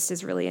my interest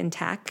is really in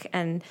tech,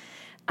 and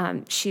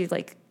she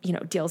like,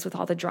 deals with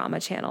all the drama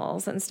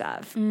channels and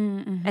stuff.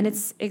 Mm-hmm. And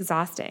it's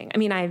exhausting. I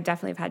mean, I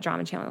definitely have had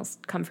drama channels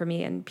come for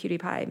me, and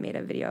PewDiePie made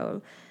a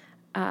video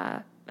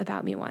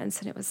about me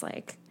once, and it was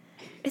like,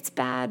 it's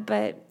bad,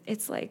 but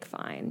it's like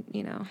fine,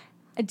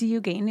 Do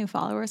you gain new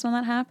followers when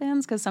that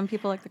happens? Because some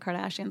people like the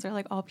Kardashians are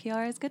like, all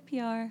PR is good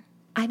PR.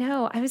 I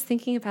know. I was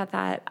thinking about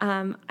that.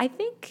 I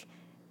think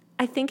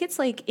it's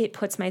like it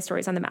puts my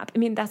stories on the map. I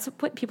mean, that's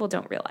what people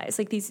don't realize.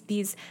 Like these,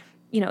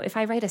 if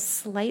I write a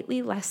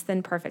slightly less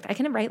than perfect, I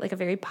can write like a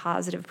very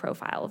positive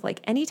profile of like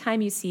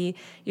anytime you see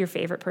your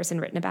favorite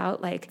person written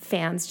about, like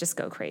fans just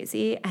go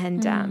crazy,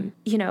 and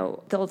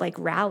they'll like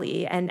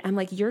rally, and I'm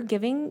like, you're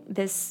giving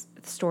this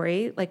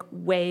story like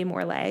way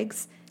more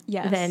legs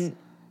than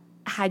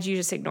had you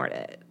just ignored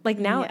it. Like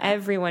now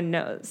everyone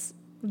knows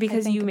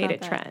because you made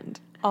it trend.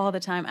 All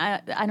the time.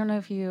 I don't know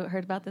if you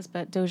heard about this,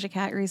 but Doja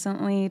Cat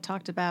recently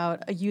talked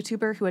about a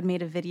YouTuber who had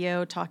made a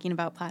video talking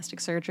about plastic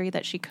surgery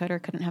that she could or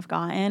couldn't have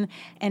gotten,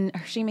 and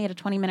she made a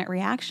 20-minute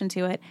reaction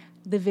to it.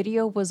 The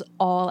video was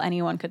all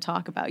anyone could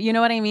talk about. You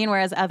know what I mean?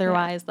 Whereas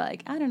otherwise,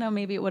 like, I don't know,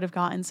 maybe it would have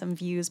gotten some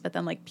views, but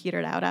then like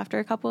petered out after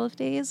a couple of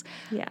days.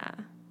 Yeah.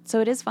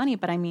 So it is funny,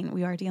 but I mean,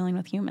 we are dealing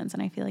with humans,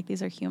 and I feel like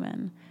these are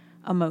human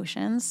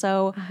emotions.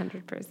 So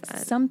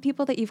 100%. Some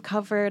people that you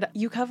covered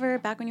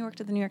back when you worked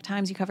at the New York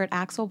Times, you covered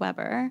Axel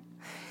Weber.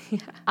 Yeah.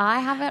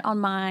 I have it on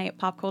my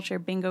pop culture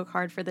bingo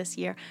card for this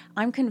year.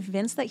 I'm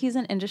convinced that he's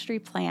an industry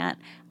plant.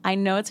 I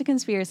know it's a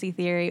conspiracy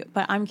theory,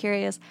 but I'm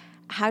curious,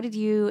 how did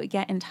you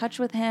get in touch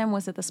with him?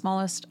 Was it the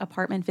smallest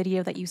apartment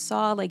video that you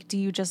saw? Like, do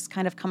you just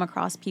kind of come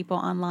across people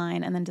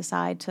online and then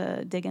decide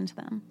to dig into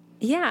them?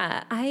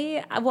 Yeah,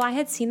 I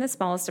had seen The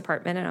Smallest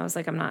Apartment, and I was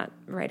like, I'm not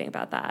writing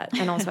about that.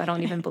 And also, I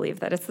don't even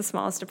believe that it's the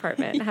smallest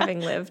apartment,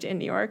 having lived in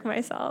New York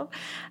myself.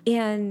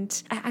 And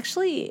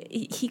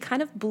he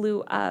kind of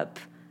blew up.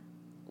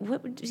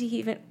 What did he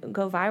even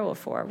go viral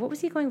for? What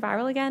was he going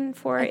viral again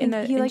for? He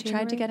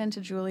tried to get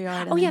into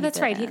Juilliard. Oh yeah, that's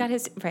right. He got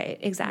his right,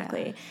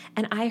 exactly. Yeah.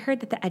 And I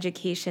heard that the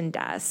Education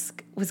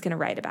Desk was going to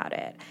write about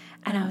it,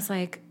 and I was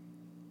like,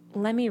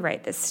 let me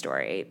write this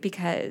story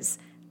because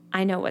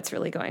I know what's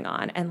really going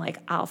on, and like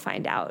I'll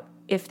find out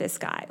if this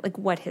guy, like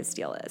what his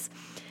deal is.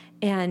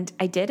 And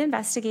I did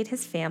investigate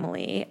his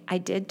family. I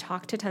did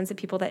talk to tons of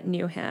people that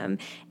knew him,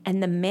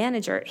 and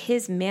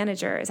his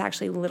manager is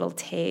actually Lil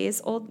Tay's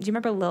old. Do you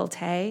remember Lil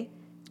Tay?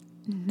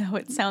 No,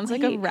 it sounds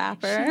like a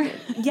rapper.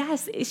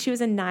 Yes, she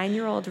was a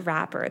 9-year-old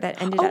rapper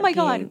that ended up. Oh my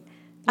God.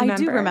 I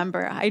do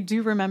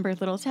remember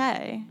Lil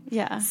Tay.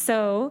 Yeah.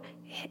 So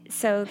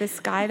this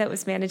guy that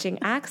was managing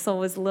Axel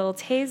was Lil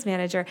Tay's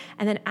manager,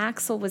 and then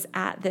Axel was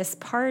at this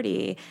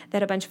party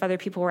that a bunch of other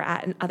people were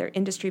at, and other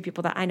industry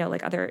people that I know,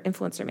 like other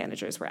influencer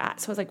managers, were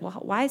at. So I was like, well,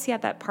 why is he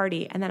at that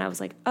party? And then I was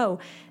like, oh,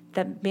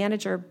 the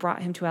manager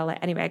brought him to LA.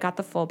 Anyway, I got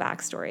the full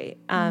backstory.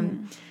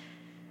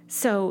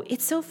 So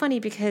it's so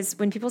funny because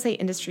when people say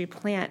industry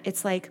plant,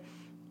 it's like,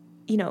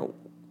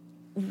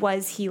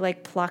 was he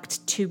like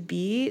plucked to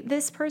be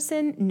this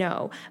person?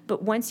 No.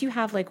 But once you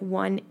have like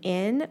one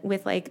in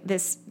with like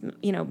this,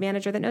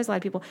 manager that knows a lot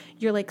of people,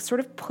 you're like sort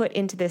of put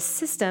into this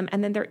system,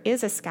 and then there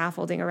is a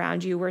scaffolding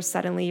around you where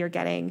suddenly you're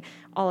getting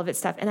all of its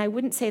stuff. And I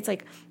wouldn't say it's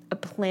like a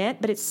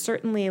plant, but it's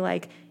certainly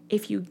like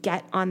if you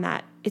get on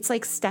that, it's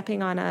like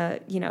stepping on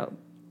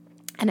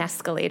an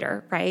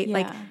escalator, right? Yeah.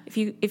 Like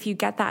if you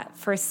get that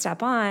first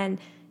step on,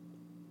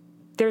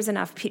 there's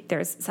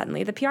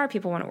suddenly the PR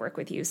people want to work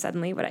with you,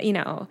 suddenly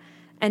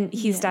and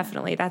he's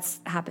definitely, that's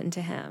happened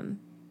to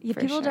him. Yeah,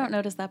 people don't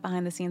notice that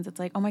behind the scenes. It's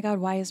like, oh my God,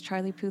 why is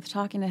Charlie Puth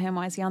talking to him?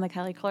 Why is he on the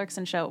Kelly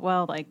Clarkson show?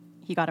 Well, like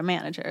he got a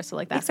manager, so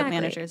like that's what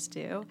managers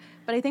do.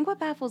 But I think what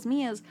baffles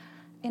me is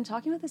in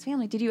talking with his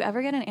family, did you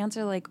ever get an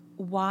answer like,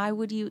 why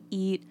would you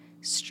eat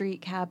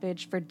street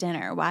cabbage for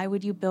dinner? Why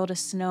would you build a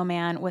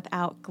snowman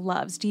without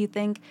gloves? Do you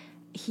think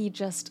he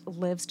just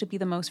lives to be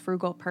the most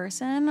frugal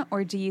person?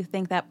 Or do you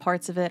think that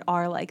parts of it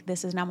are like,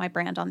 this is now my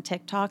brand on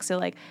TikTok, so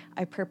like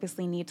I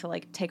purposely need to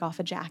like take off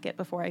a jacket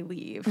before I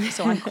leave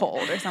so I'm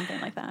cold or something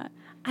like that?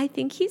 I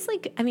think he's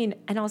like,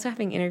 and also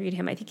having interviewed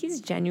him, I think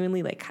he's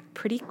genuinely like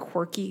pretty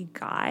quirky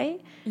guy.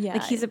 Yeah.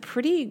 Like he's a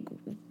pretty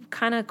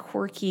kind of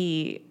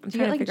quirky. I'm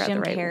trying to figure out the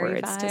right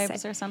words to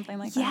say, or something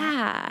like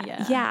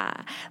that.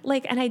 Yeah.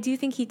 Like, and I do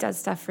think he does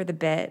stuff for the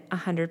bit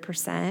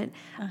 100%.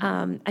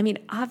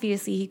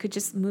 Obviously he could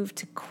just move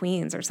to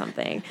Queens or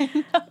something,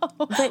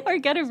 or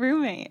get a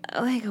roommate.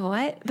 Like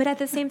what? But at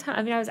the same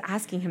time, I was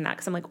asking him that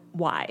because I'm like,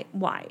 why?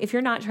 If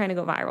you're not trying to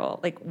go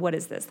viral, like what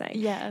is this thing?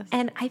 Yes.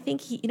 And I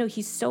think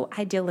he's so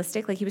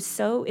idealistic. Like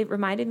it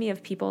reminded me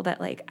of people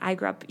that like I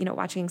grew up,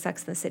 watching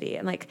Sex and the City,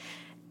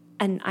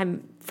 and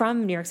I'm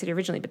from New York City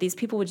originally, but these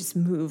people would just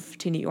move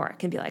to New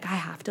York and be like, I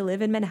have to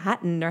live in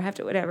Manhattan or have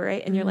to whatever,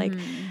 right? And you're like,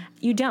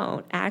 you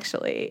don't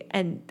actually.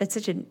 And that's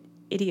such an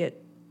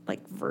idiot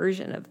like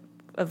version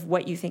of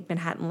what you think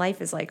Manhattan life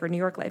is like or New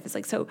York life is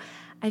like. So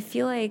I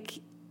feel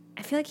like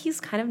he's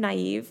kind of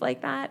naive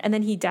like that. And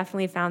then he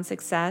definitely found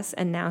success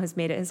and now has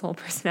made it his whole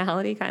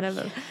personality kind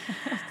of.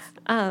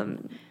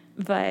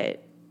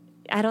 But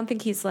I don't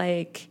think he's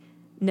like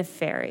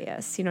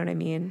nefarious. You know what I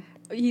mean?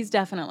 He's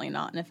definitely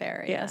not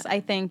nefarious. Yeah.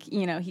 I think,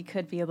 he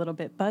could be a little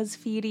bit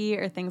BuzzFeedy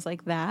or things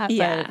like that.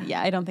 Yeah. But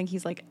I don't think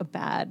he's like a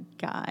bad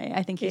guy.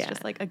 I think he's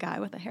just like a guy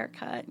with a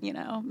haircut,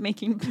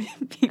 making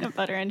peanut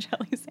butter and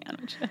jelly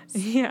sandwiches.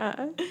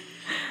 Yeah.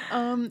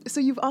 So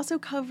you've also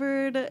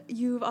covered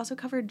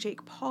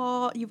Jake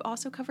Paul. You've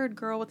also covered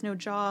Girl with No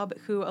Job,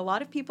 who a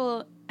lot of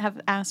people have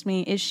asked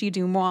me, is she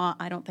Deuxmoi?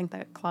 I don't think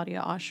that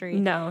Claudia Oshry is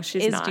not.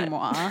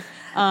 Deuxmoi.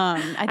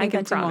 I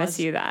can promise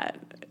you that.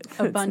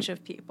 A bunch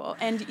of people.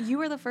 And you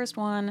were the first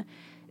one.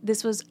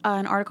 This was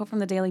an article from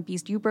the Daily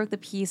Beast. You broke the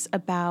piece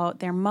about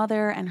their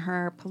mother and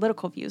her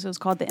political views. It was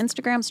called The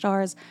Instagram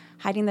Stars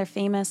Hiding Their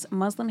Famous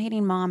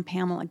Muslim-Hating Mom,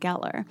 Pamela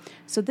Geller.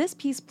 So this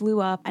piece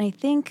blew up, and I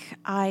think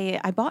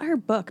I bought her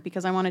book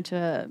because I wanted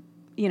to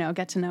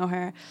get to know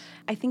her.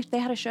 I think they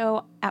had a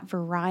show at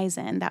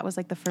Verizon. That was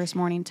like the first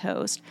Morning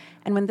Toast.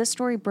 And when this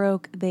story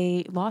broke,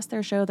 they lost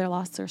their show. They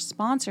lost their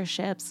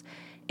sponsorships.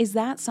 Is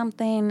that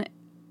something...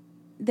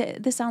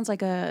 This sounds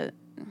like I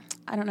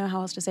don't know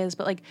how else to say this,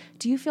 but like,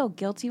 do you feel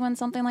guilty when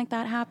something like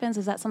that happens?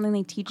 Is that something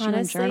they teach you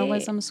in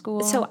journalism school?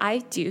 So I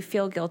do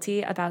feel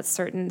guilty about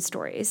certain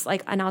stories.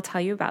 Like, and I'll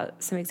tell you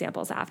about some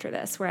examples after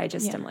this where I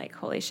just am like,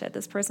 holy shit,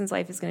 this person's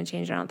life is going to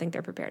change. I don't think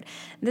they're prepared.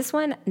 This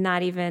one,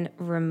 not even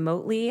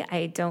remotely.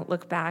 I don't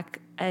look back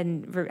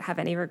and have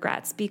any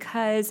regrets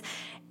because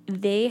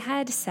they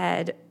had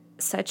said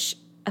such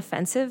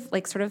offensive,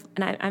 like sort of,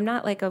 and I'm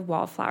not like a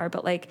wallflower,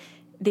 but like,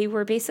 they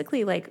were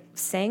basically like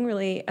saying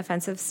really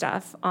offensive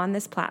stuff on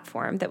this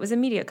platform that was a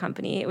media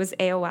company. It was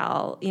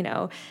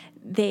AOL,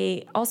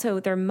 they also,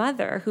 their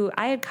mother, who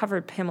I had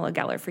covered Pamela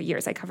Geller for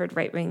years. I covered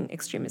right-wing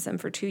extremism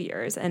for 2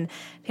 years. And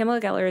Pamela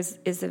Geller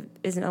is an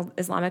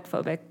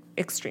Islamophobic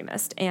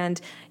extremist.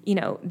 And,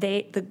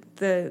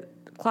 the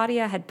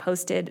Claudia had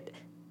posted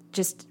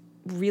just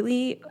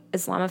really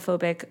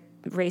Islamophobic,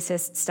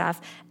 racist stuff.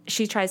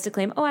 She tries to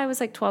claim, I was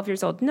like 12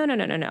 years old.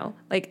 No.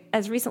 Like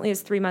as recently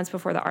as 3 months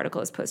before the article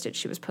was posted,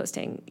 she was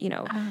posting,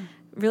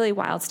 really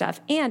wild stuff.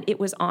 And it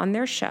was on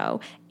their show.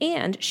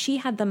 And she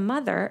had the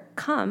mother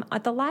come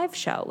at the live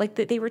show. Like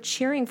they were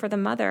cheering for the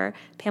mother,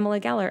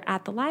 Pamela Geller,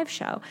 at the live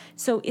show.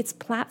 So it's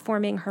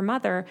platforming her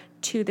mother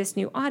to this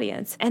new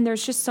audience. And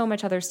there's just so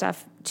much other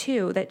stuff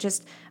too that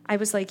just, I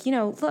was like,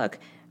 look,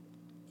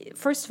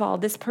 first of all,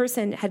 this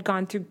person had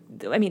gone through,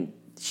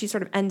 she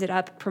sort of ended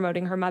up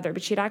promoting her mother,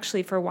 but she'd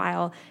actually for a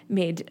while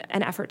made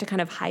an effort to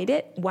kind of hide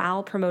it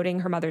while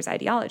promoting her mother's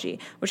ideology,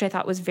 which I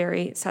thought was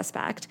very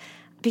suspect.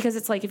 Because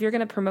it's like, if you're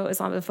going to promote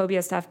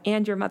Islamophobia stuff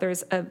and your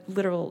mother's a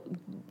literal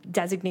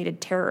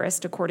designated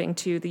terrorist, according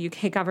to the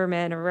UK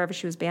government or wherever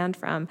she was banned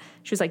from,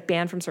 she was like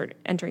banned from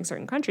entering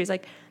certain countries,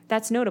 like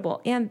that's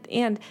notable.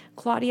 And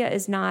Claudia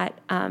is not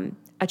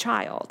a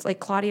child. Like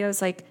Claudia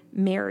is like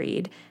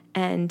married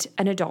and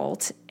an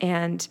adult,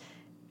 and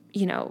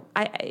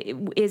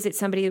is it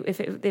somebody,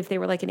 if they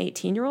were like an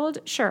 18-year-old,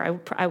 sure,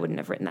 I wouldn't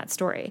have written that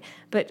story.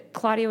 But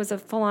Claudia was a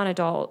full-on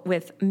adult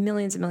with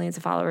millions and millions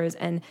of followers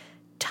and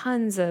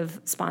tons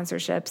of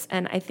sponsorships.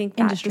 And I think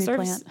that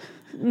deserves,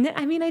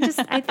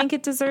 I think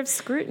it deserves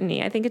scrutiny.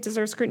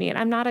 And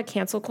I'm not a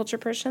cancel culture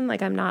person.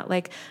 Like, I'm not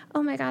like,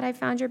 oh my God, I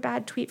found your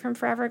bad tweet from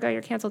forever ago,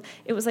 you're canceled.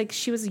 It was like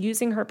she was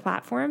using her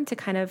platform to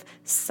kind of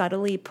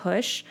subtly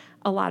push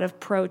a lot of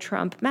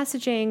pro-Trump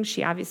messaging.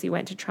 She obviously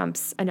went to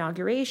Trump's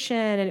inauguration,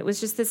 and it was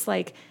just this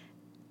like,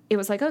 it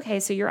was like, okay,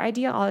 so your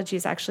ideology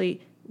is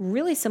actually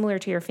really similar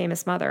to your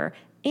famous mother,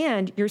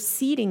 and you're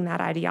seeding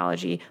that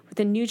ideology with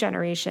a new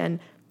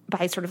generation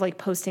by sort of like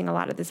posting a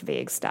lot of this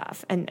vague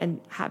stuff and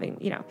having,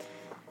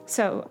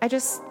 so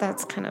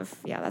that's kind of,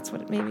 that's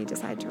what made me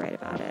decide to write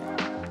about it.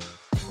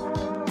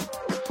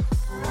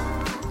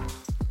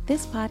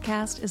 This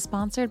podcast is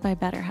sponsored by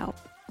BetterHelp.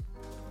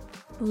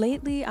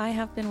 Lately, I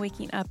have been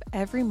waking up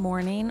every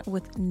morning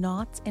with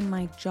knots in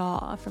my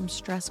jaw from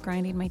stress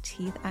grinding my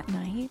teeth at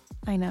night.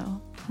 I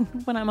know,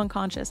 when I'm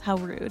unconscious, how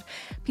rude.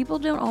 People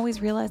don't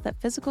always realize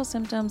that physical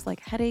symptoms like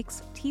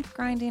headaches, teeth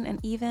grinding, and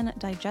even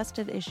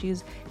digestive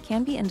issues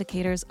can be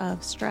indicators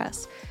of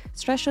stress.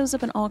 Stress shows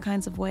up in all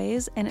kinds of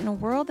ways, and in a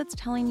world that's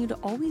telling you to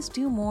always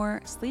do more,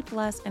 sleep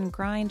less, and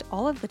grind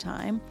all of the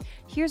time,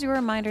 here's your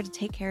reminder to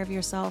take care of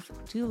yourself,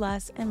 do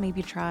less, and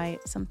maybe try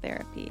some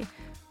therapy.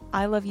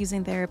 I love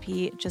using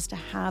therapy just to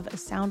have a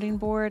sounding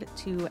board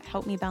to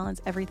help me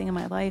balance everything in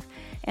my life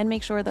and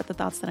make sure that the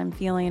thoughts that I'm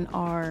feeling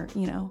are,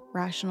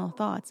 rational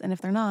thoughts. And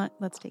if they're not,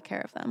 let's take care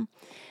of them.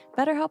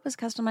 BetterHelp is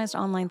customized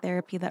online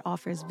therapy that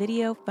offers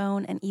video,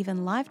 phone, and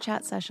even live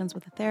chat sessions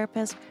with a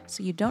therapist,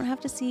 so you don't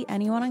have to see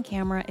anyone on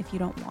camera if you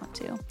don't want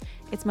to.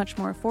 It's much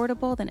more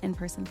affordable than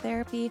in-person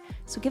therapy,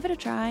 so give it a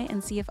try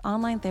and see if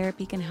online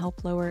therapy can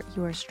help lower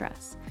your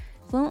stress.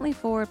 Fluently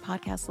Forward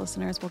podcast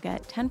listeners will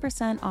get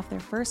 10% off their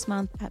first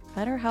month at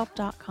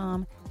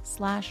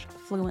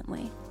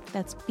betterhelp.com/fluently.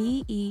 That's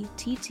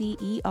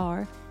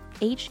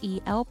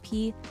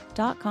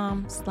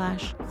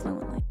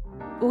BETTERHELP.com/fluently.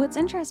 Well, it's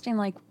interesting,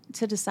 like,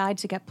 to decide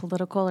to get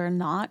political or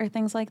not, or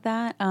things like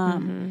that.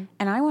 And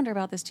I wonder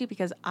about this too,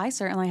 because I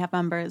certainly have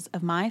members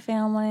of my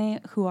family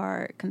who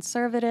are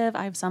conservative.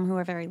 I have some who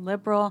are very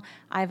liberal.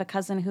 I have a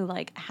cousin who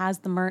like has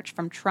the merch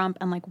from Trump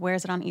and like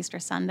wears it on Easter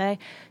Sunday.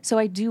 So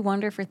I do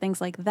wonder for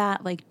things like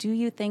that. Like, do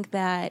you think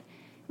that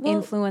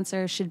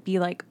influencers should be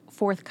like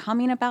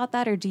forthcoming about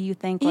that, or do you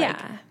think like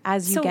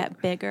as you get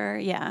bigger?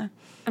 Yeah.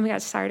 Oh my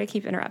gosh, sorry to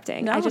keep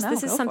interrupting.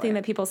 This is something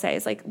that people say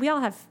is like, we all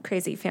have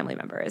crazy family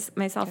members,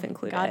 myself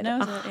included, God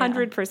knows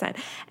 100%.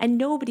 And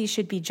nobody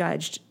should be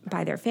judged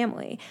by their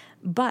family.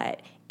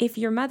 But if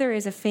your mother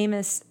is a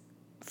famous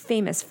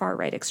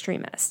far-right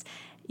extremist,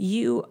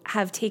 you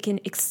have taken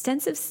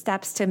extensive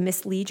steps to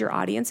mislead your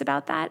audience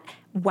about that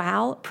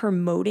while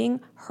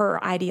promoting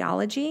her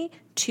ideology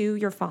to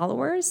your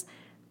followers.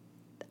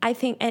 I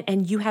think,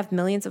 and you have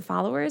millions of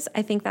followers,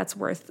 I think that's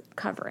worth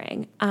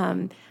covering.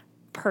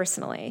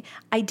 Personally,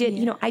 I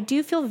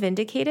do feel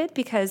vindicated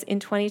because in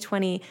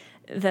 2020,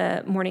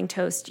 the Morning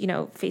Toast,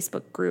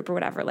 Facebook group or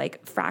whatever,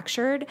 like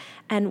fractured.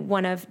 And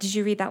did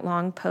you read that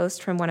long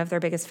post from one of their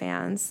biggest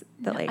fans?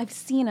 I've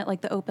seen it, like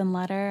the open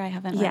letter. I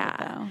haven't read it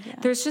though. Yeah.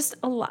 There's just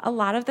a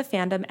lot of the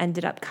fandom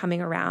ended up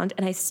coming around.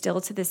 And I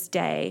still to this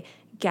day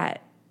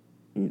get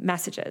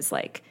messages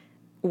like,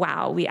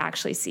 wow, we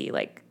actually see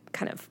like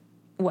kind of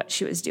what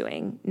she was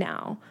doing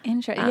now.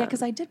 Interesting. Yeah,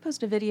 because I did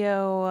post a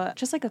video,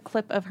 just like a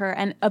clip of her,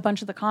 and a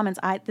bunch of the comments,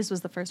 this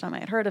was the first time I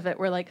had heard of it,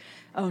 were like,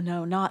 oh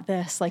no, not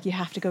this. Like, you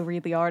have to go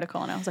read the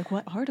article. And I was like,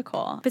 what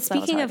article? But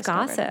speaking of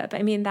gossip,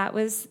 I mean, that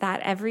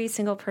every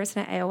single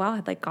person at AOL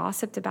had like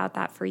gossiped about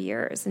that for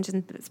years. And just,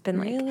 it's been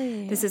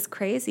like, this is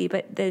crazy.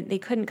 But they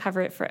couldn't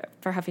cover it for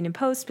Huffington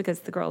Post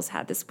because the girls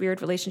had this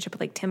weird relationship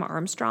with like Tim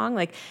Armstrong.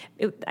 Like,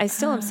 I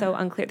still am so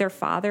unclear. Their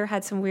father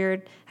had some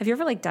weird, have you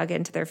ever like dug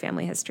into their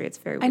family history? It's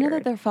very weird. I know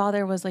that their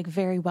father was like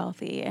very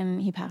wealthy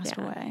and he passed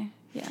away.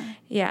 Yeah.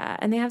 Yeah.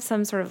 And they have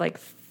some sort of like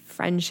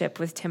friendship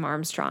with Tim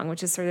Armstrong,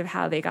 which is sort of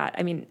how they got,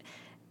 I mean,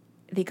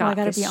 they got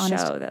this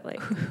show that like,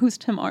 who's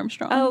Tim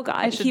Armstrong? Oh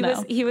God,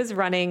 he was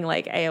running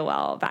like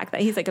AOL back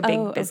then. He's like a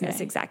big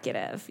business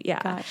executive.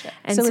 Yeah. Gotcha.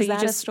 And so is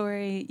that a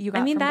story you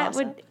got from gossip?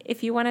 Would,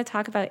 if you want to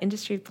talk about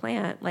industry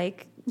plant,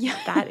 like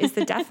that is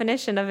the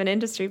definition of an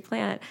industry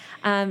plant.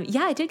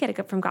 I did get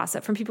it from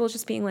gossip, from people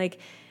just being like,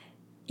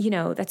 you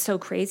know, that's so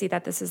crazy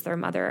that this is their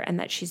mother and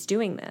that she's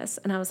doing this.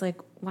 And I was like,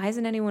 why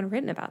hasn't anyone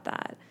written about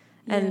that?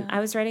 And I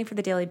was writing for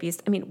the Daily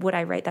Beast. I mean, would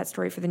I write that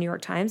story for the New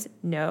York Times?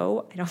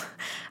 No,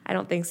 I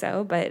don't think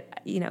so.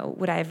 But, you know,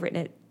 would I have written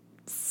it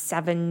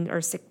 5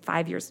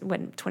 years,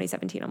 when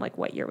 2017, I'm like,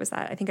 what year was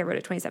that? I think I wrote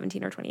it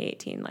 2017 or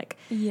 2018. Like,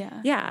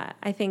 yeah,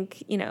 I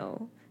think, you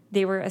know,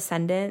 they were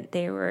ascendant,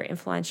 they were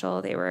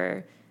influential, they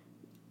were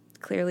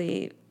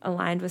clearly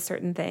aligned with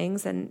certain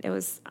things. And it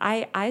was,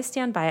 I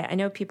stand by it. I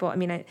know people, I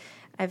mean,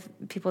 I've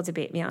people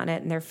debate me on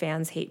it and their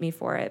fans hate me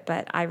for it,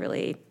 but I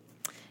really,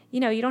 you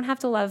know, you don't have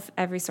to love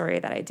every story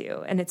that I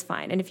do, and it's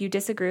fine. And if you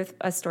disagree with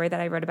a story that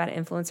I wrote about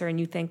an influencer and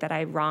you think that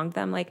I wronged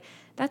them, like,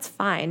 that's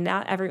fine.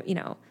 Not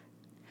everyone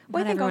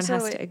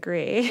has to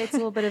agree. It's a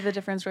little bit of a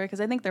different story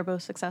because I think they're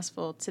both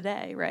successful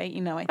today, right?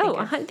 You know, I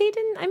think they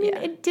didn't. I mean,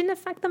 it didn't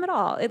affect them at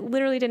all. It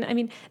literally didn't. I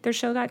mean, their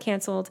show got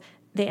canceled.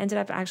 They ended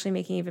up actually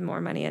making even more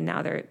money, and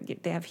now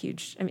they have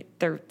huge. I mean,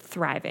 they're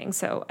thriving.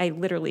 So I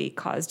literally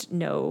caused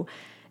no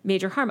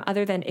major harm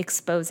other than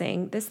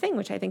exposing this thing,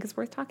 which I think is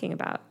worth talking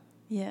about.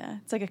 Yeah,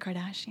 it's like a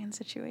Kardashian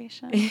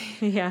situation.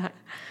 Yeah.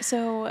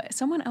 So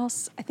someone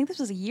else, I think this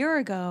was a year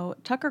ago,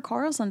 Tucker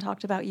Carlson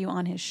talked about you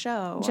on his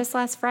show. Just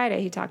last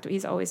Friday,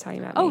 he's always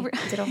talking about me.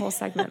 He did a whole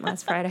segment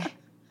last Friday.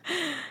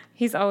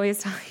 He's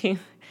always talking.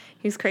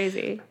 He's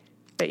crazy.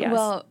 But yes.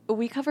 Well,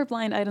 we cover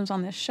blind items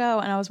on this show,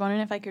 and I was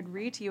wondering if I could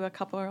read to you a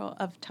couple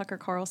of Tucker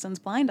Carlson's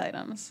blind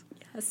items.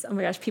 Yes. Oh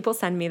my gosh, people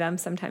send me them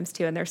sometimes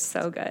too, and they're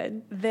so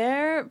good.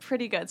 They're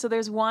pretty good. So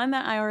there's one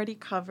that I already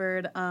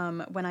covered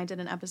when I did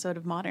an episode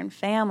of Modern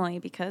Family,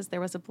 because there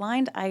was a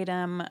blind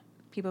item.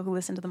 People who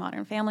listen to the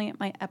Modern Family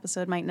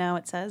episode might know.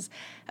 It says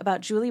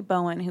about Julie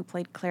Bowen, who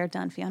played Claire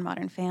Dunphy on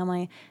Modern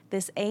Family.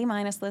 This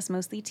A-list,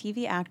 mostly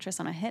TV actress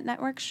on a hit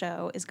network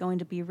show is going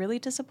to be really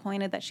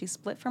disappointed that she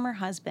split from her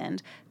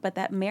husband, but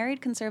that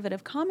married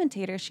conservative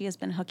commentator she has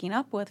been hooking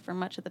up with for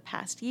much of the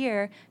past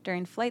year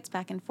during flights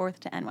back and forth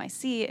to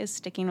NYC is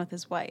sticking with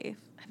his wife.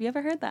 Have you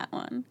ever heard that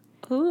one?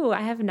 Ooh,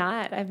 I have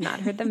not. I've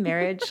not heard the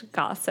marriage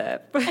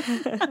gossip.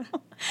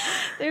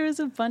 There was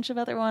a bunch of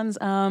other ones.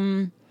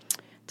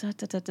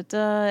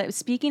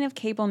 Speaking of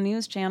cable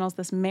news channels,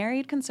 this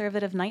married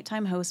conservative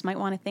nighttime host might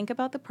want to think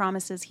about the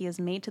promises he has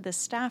made to this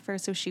staffer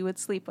so she would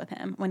sleep with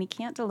him. When he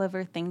can't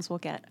deliver, things will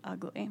get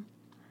ugly.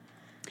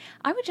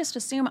 I would just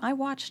assume I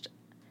watched,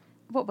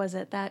 what was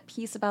it, that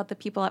piece about the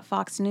people at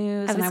Fox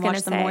News, and I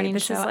watched the morning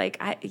show. Is like,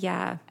 I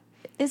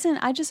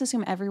just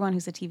assume everyone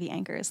who's a TV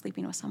anchor is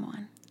sleeping with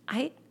someone.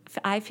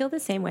 I feel the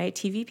same way.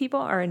 TV people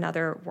are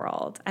another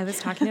world. I was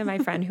talking to my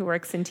friend who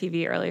works in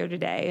TV earlier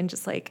today, and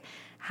just like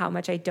how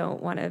much I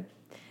don't want to.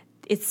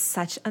 It's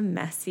such a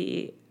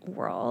messy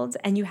world,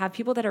 and you have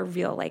people that are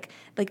real, like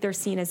they're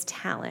seen as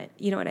talent.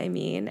 You know what I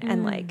mean?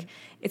 And like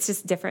it's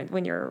just different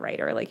when you're a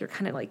writer. Like you're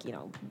kind of like, you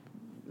know,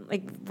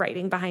 like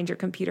writing behind your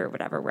computer or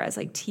whatever. Whereas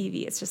like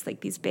TV, it's just like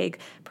these big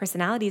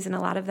personalities, and a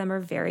lot of them are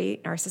very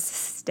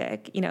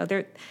narcissistic. You know,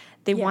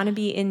 they want to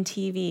be in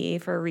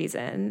TV for a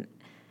reason.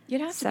 You'd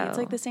have to be. It's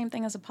like the same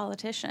thing as a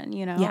politician,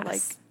 you know? Yes.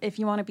 Like, if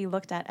you want to be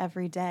looked at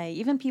every day,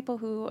 even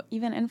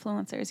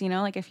influencers, you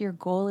know? Like, if your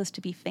goal is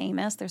to be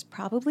famous, there's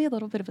probably a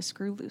little bit of a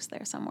screw loose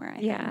there somewhere, I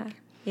think.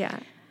 Yeah.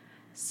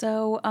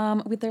 So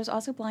there's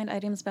also blind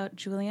items about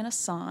Julian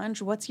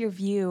Assange. What's your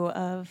view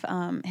of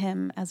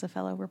him as a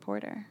fellow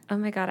reporter? Oh,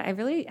 my God. I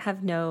really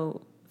have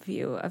no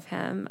view of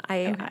him.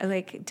 I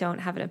don't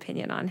have an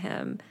opinion on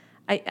him.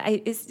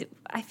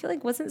 I feel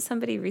like wasn't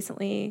somebody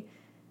recently...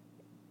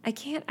 I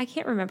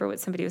can't remember what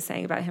somebody was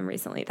saying about him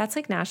recently. That's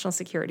like national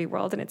security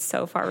world, and it's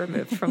so far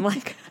removed from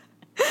like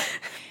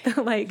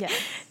yes.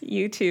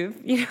 YouTube.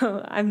 You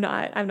know, I'm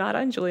not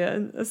on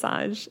Julian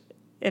Assange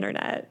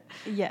internet.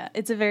 Yeah,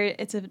 it's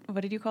a what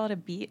did you call it? A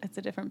beat? It's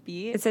a different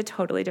beat. It's a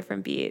totally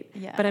different beat.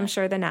 Yeah. But I'm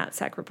sure the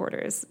NatSec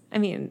reporters. I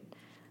mean,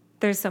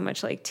 there's so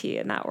much like tea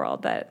in that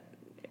world that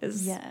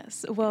is.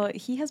 Yes. Well,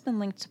 he has been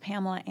linked to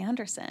Pamela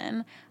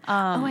Anderson.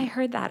 I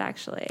heard that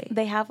actually.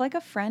 They have like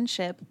a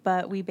friendship,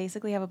 but we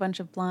basically have a bunch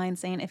of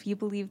blinds saying if you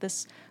believe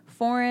this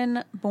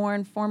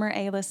foreign-born former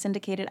A-list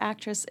syndicated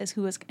actress is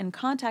who is in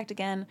contact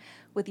again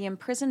with the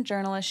imprisoned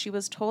journalist, she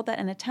was told that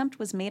an attempt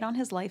was made on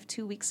his life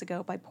 2 weeks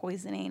ago by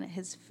poisoning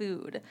his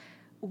food.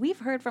 We've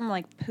heard from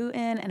like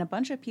Putin and a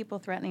bunch of people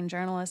threatening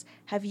journalists.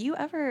 Have you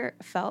ever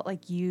felt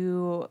like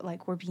you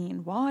like were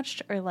being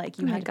watched or like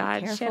you had to be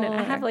careful? Shannon,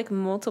 I have like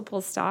multiple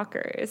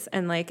stalkers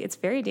and like it's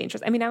very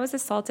dangerous. I mean, I was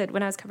assaulted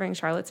when I was covering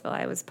Charlottesville.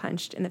 I was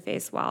punched in the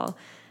face while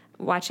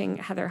watching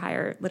Heather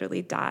Heyer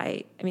literally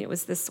die. I mean, it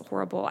was this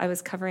horrible. I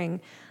was covering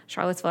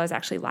Charlottesville. I was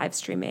actually live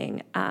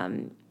streaming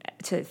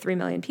to 3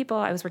 million people.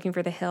 I was working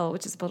for The Hill,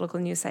 which is a political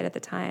news site at the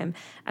time.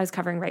 I was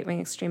covering right-wing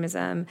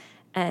extremism.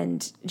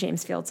 And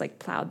James Fields like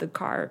plowed the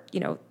car,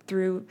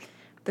 through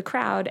the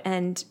crowd.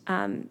 And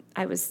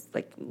I was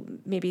like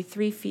maybe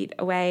 3 feet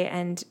away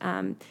and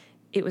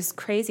it was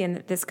crazy.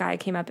 And this guy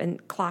came up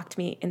and clocked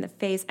me in the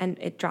face and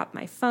it dropped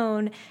my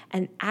phone.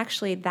 And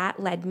actually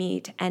that led me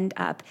to end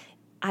up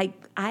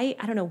I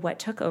don't know what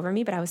took over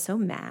me, but I was so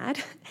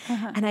mad.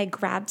 And I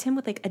grabbed him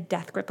with like a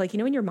death grip. Like,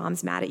 when your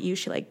mom's mad at you,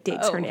 she like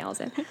digs her nails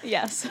in.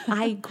 Yes.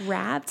 I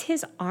grabbed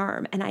his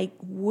arm and I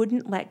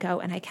wouldn't let go.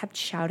 And I kept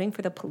shouting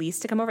for the police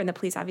to come over. And the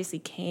police obviously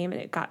came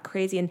and it got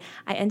crazy. And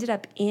I ended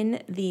up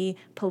in the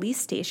police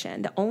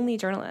station, the only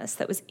journalist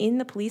that was in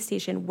the police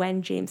station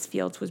when James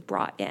Fields was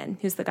brought in,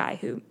 who's the guy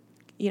who,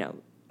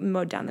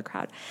 mowed down the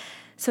crowd.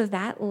 So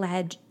that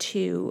led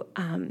to,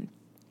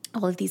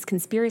 all of these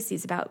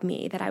conspiracies about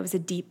me, that I was a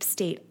deep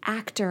state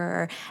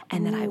actor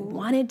and that I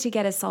wanted to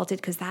get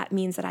assaulted because that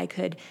means that I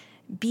could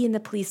be in the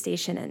police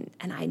station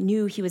and I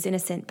knew he was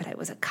innocent, but it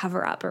was a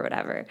cover up or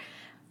whatever.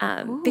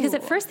 Because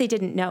at first they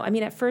didn't know. I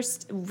mean, at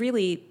first,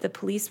 really, the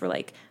police were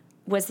like,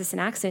 was this an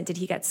accident? Did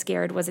he get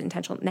scared? Was it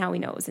intentional? Now we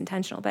know it was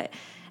intentional. But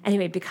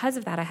anyway, because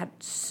of that,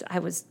 I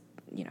was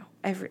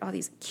all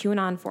these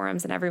QAnon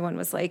forums and everyone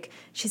was like,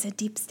 she's a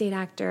deep state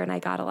actor. And I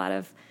got a lot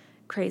of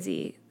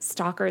crazy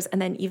stalkers. And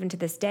then even to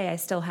this day, I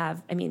still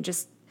have,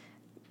 just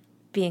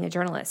being a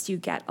journalist, you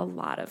get a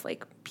lot of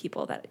like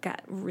people that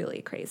get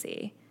really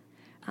crazy.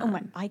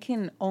 I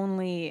can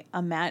only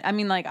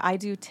imagine. I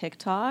do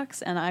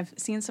TikToks and I've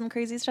seen some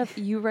crazy stuff.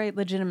 You write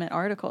legitimate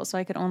articles, so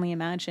I could only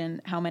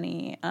imagine how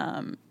many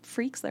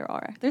freaks there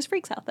are. There's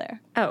freaks out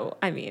there. Oh,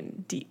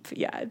 deep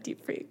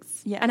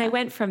freaks. Yeah. And I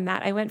went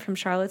from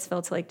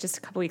Charlottesville to like just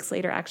a couple weeks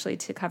later actually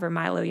to cover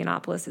Milo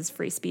Yiannopoulos'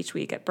 Free Speech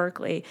Week at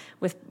Berkeley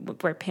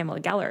where Pamela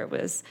Geller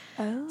was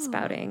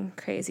spouting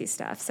crazy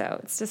stuff. So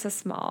it's just a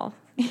small,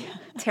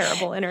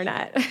 terrible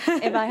internet.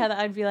 If I had that,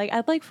 I'd be like,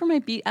 I'd like for my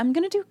beat, I'm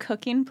going to do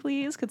cooking,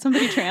 please. Could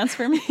somebody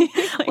transfer me?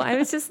 Well, I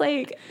was just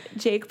like,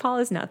 Jake Paul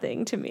is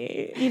nothing to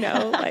me,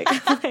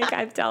 like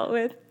I've dealt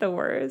with the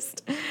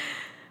worst.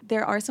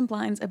 There are some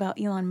blinds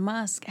about Elon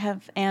Musk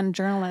and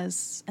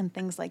journalists and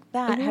things like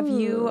that. Ooh. Have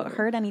you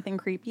heard anything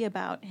creepy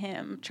about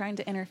him trying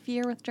to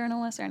interfere with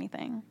journalists or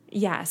anything?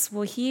 Yes.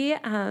 Well,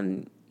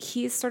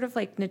 he's sort of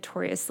like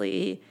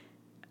notoriously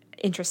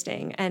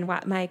interesting. And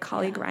my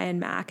colleague Ryan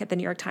Mack at the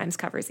New York Times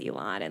covers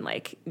Elon.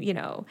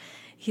 And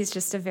he's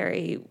just a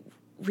very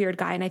weird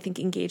guy and I think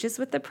engages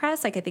with the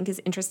press. Like I think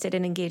is interested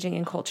in engaging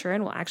in culture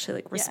and will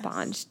actually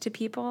respond to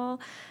people.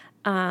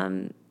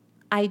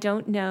 I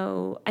don't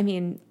know.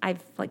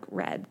 I've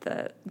read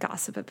the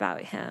gossip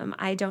about him.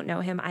 I don't know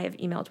him. I have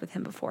emailed with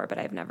him before, but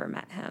I've never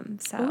met him.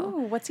 So,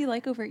 ooh, what's he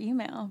like over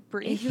email?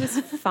 He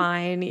was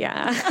fine.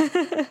 Yeah.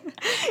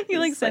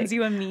 He sends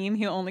you a meme.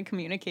 He only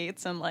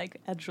communicates and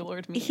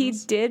edgelord memes. He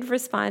did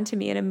respond to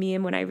me in a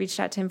meme when I reached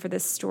out to him for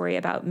this story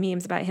about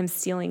memes, about him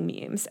stealing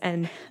memes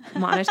and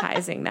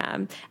monetizing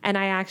them. And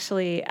I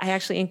actually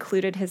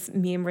included his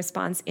meme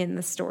response in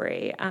the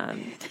story.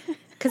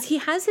 Because he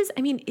has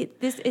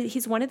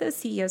he's one of those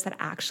CEOs that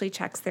actually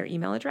checks their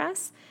email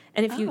address.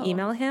 And if you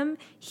email him,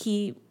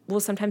 he will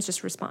sometimes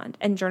just respond.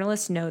 And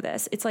journalists know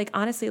this. It's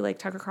honestly,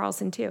 Tucker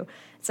Carlson too.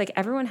 It's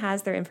everyone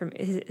has their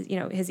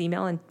his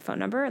email and phone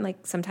number. And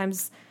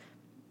sometimes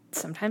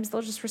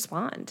they'll just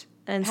respond.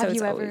 And have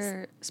you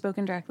ever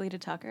spoken directly to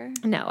Tucker?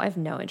 No, I have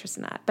no interest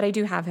in that. But I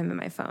do have him in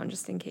my phone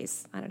just in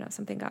case, I don't know,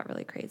 something got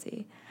really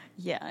crazy.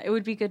 Yeah, it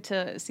would be good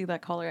to see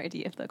that caller ID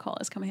if the call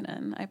is coming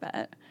in, I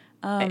bet.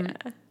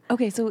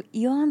 Okay, so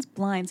Elon's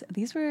blinds,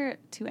 these were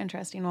two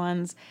interesting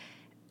ones.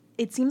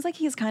 It seems like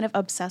he's kind of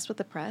obsessed with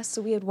the press.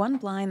 So we had one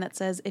blind that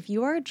says, if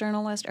you are a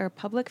journalist or a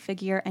public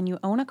figure and you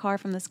own a car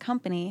from this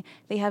company,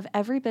 they have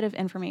every bit of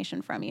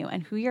information from you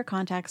and who your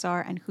contacts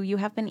are and who you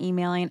have been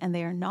emailing, and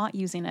they are not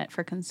using it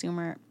for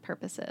consumer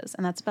purposes.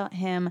 And that's about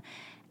him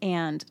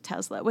and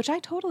Tesla, which I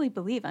totally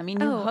believe.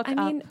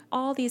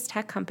 All these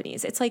tech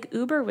companies. It's like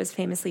Uber was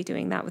famously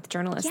doing that with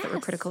journalists that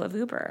were critical of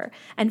Uber,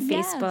 and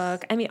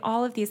Facebook.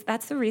 All of these.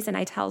 That's the reason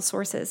I tell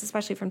sources,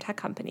 especially from tech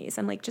companies,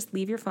 I'm like, just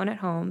leave your phone at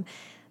home.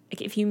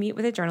 If you meet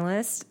with a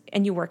journalist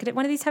and you work at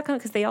one of these tech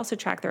companies, because they also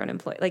track their own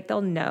employee,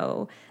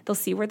 they'll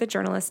see where the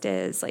journalist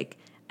is.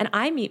 And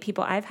I meet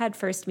people. I've had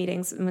first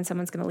meetings when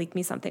someone's going to leak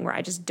me something where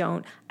I just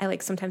don't. I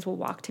sometimes will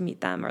walk to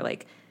meet them or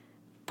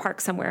park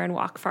somewhere and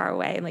walk far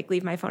away and like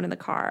leave my phone in the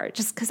car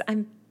just because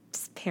I'm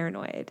just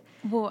paranoid.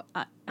 Well,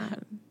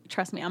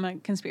 trust me, I'm a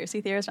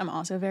conspiracy theorist. I'm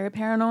also very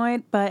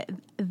paranoid, but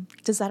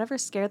does that ever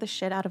scare the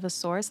shit out of a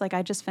source? Like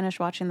I just finished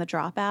watching The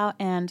Dropout,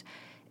 and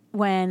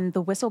when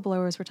the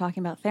whistleblowers were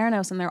talking about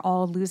Theranos and they're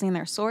all losing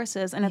their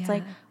sources, and it's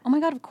like, oh my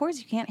God, of course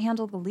you can't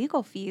handle the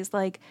legal fees.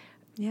 Like,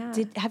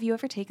 have you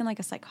ever taken like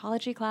a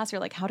psychology class or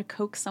like how to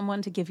coax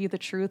someone to give you the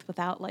truth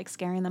without like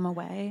scaring them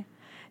away?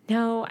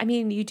 No, I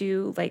mean, you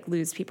do like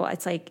lose people.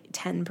 It's like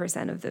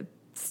 10% of the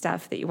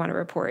stuff that you want to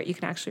report, you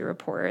can actually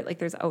report. Like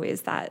there's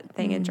always that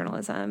thing in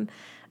journalism.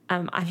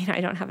 I mean,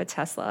 I don't have a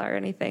Tesla or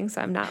anything, so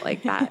I'm not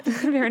like that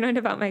paranoid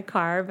about my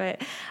car,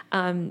 but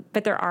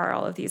there are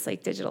all of these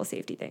like digital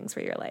safety things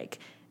where you're like,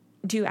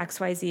 do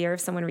X, Y, Z, or if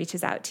someone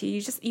reaches out to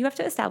you, you have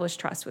to establish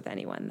trust with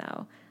anyone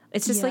though.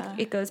 It's just like,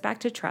 it goes back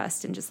to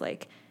trust and just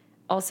like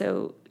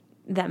also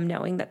them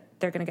knowing that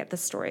they're going to get the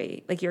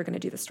story, like you're going to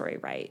do the story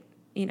right,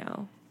 you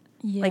know?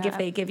 Yeah. Like if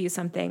they give you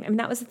something. I mean,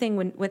 that was the thing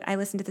when I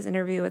listened to this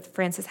interview with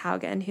Frances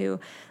Haugen, who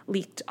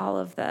leaked all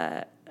of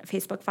the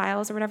Facebook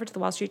files or whatever to the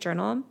Wall Street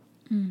Journal.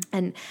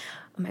 And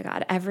oh my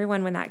God,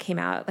 everyone when that came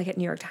out, like at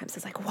New York Times,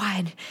 is like,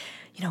 why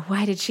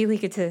did she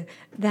leak it to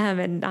them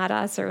and not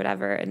us or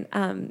whatever?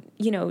 And,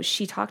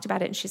 she talked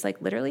about it and she's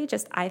like, literally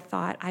just, I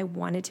thought I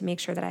wanted to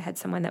make sure that I had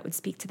someone that would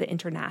speak to the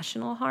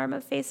international harm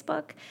of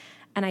Facebook.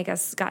 And I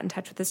guess got in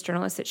touch with this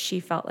journalist that she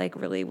felt like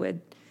really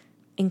would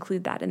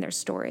include that in their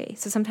story.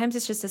 So sometimes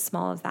it's just as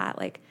small as that,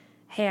 like,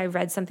 hey, I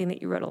read something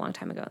that you wrote a long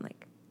time ago and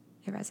like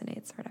it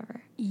resonates or whatever.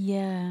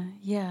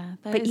 Yeah.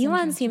 But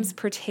Elon seems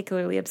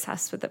particularly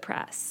obsessed with the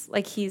press.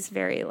 Like he's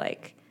very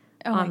like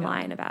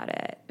online about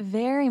it.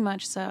 Very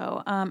much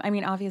so. I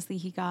mean, obviously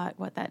he got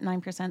that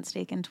 9%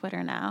 stake in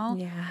Twitter now.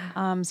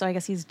 Yeah. So I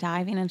guess he's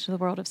diving into the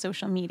world of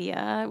social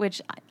media,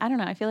 which I don't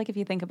know. I feel like if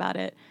you think about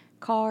it,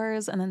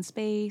 cars and then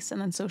space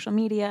and then social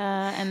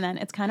media, and then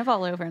it's kind of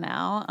all over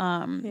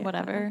now.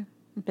 Whatever.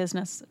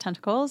 Business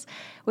tentacles.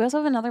 We also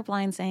have another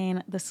blind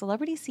saying, the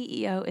celebrity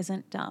CEO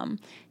isn't dumb.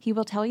 He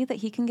will tell you that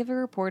he can give a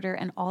reporter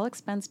an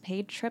all-expense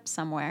paid trip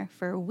somewhere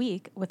for a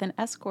week with an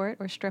escort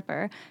or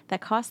stripper that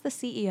costs the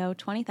CEO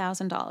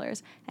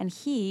 $20,000, and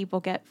he will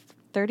get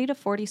 30 to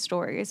 40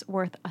 stories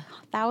worth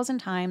 1,000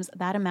 times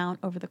that amount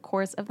over the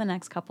course of the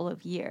next couple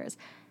of years.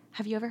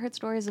 Have you ever heard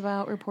stories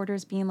about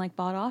reporters being like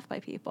bought off by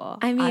people?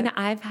 I mean,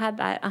 I've had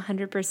that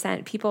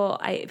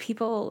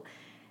 100%.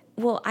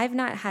 Well, I've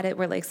not had it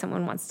where like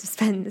someone wants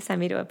to send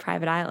me to a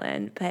private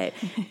island, but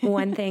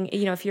one thing,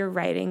 if you're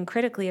writing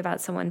critically about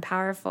someone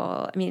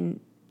powerful, I mean,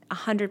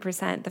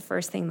 100%, the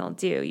first thing they'll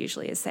do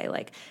usually is say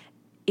like,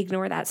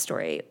 ignore that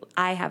story.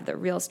 I have the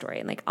real story,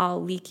 and like,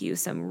 I'll leak you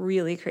some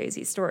really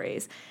crazy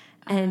stories.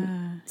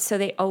 And so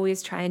they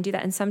always try and do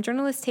that. And some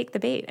journalists take the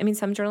bait. I mean,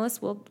 some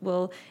journalists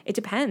will, it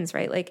depends,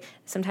 right? Like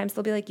sometimes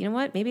they'll be like, you know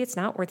what, maybe it's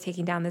not worth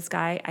taking down this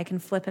guy. I can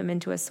flip him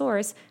into a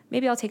source.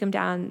 Maybe I'll take him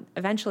down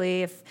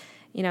eventually if,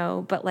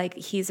 but like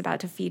he's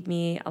about to feed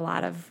me a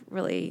lot of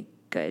really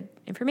good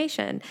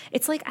information.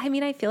 It's like, I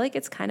mean, I feel like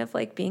it's kind of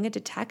like being a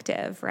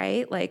detective,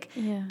 right? Like,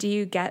 do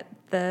you get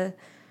the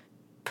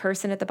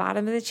person at the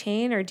bottom of the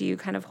chain, or do you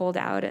kind of hold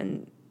out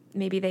and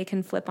maybe they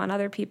can flip on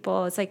other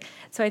people? It's like,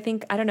 so I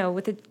think, I don't know,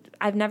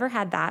 I've never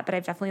had that, but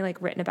I've definitely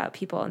like written about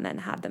people and then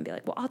had them be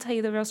like, well, I'll tell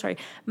you the real story.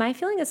 My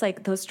feeling is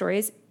like those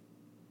stories,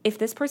 if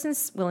this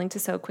person's willing to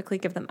so quickly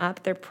give them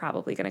up, they're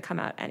probably going to come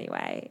out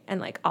anyway. And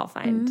like, I'll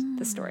find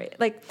the story.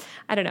 Like,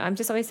 I don't know. I'm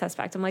just always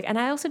suspect. I'm like, and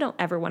I also don't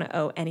ever want to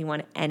owe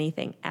anyone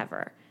anything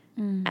ever.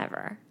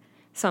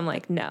 So I'm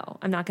like, no,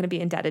 I'm not going to be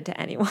indebted to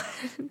anyone.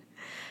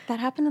 That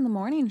happened in the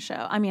morning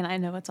show. I mean, I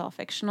know it's all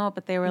fictional,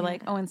 but they were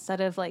like, oh,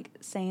 instead of like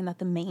saying that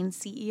the main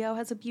CEO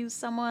has abused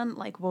someone,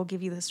 like we'll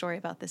give you the story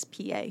about this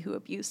PA who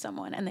abused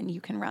someone, and then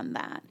you can run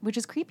that, which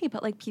is creepy,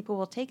 but like people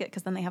will take it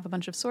because then they have a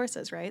bunch of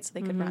sources, right? So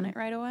they could run it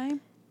right away.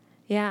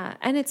 Yeah.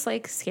 And it's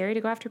like scary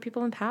to go after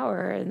people in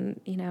power and,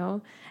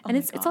 and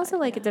it's also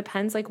like, it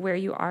depends like where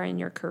you are in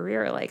your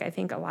career. Like I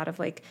think a lot of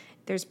like,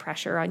 there's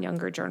pressure on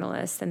younger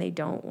journalists and they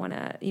don't want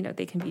to,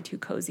 they can be too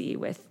cozy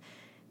with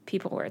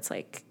people where it's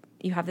like,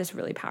 you have this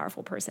really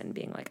powerful person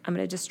being like, I'm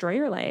going to destroy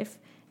your life.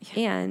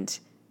 And,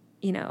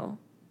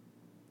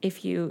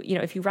 if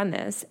you run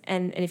this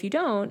and if you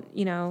don't,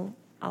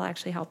 I'll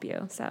actually help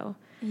you. So,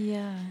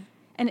 yeah.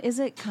 And is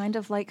it kind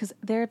of like, because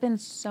there have been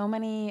so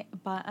many,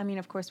 but I mean,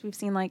 of course, we've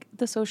seen like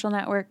The Social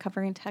Network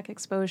covering tech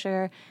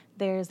exposure.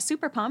 There's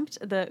Super Pumped,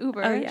 the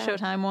Uber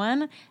Showtime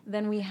one.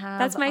 Then we have...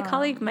 That's my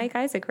colleague, Mike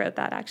Isaac, wrote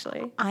that,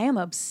 actually. I am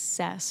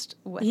obsessed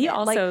with it. He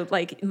also,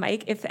 like,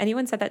 Mike, if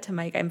anyone said that to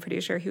Mike, I'm pretty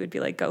sure he would be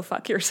like, go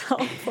fuck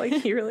yourself. Like,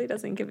 he really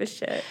doesn't give a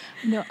shit.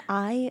 No,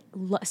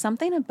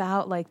 something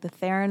about, like, the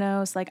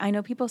Theranos, like, I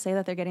know people say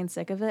that they're getting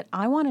sick of it.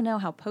 I want to know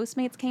how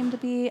Postmates came to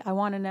be. I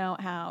want to know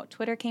how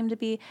Twitter came to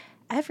be.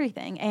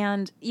 Everything.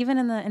 And even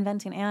in the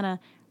Inventing Anna,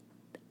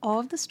 all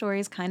of the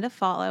stories kind of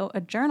follow a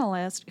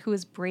journalist who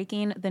is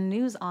breaking the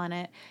news on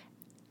it.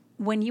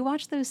 When you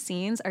watch those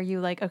scenes, are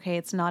you like, okay,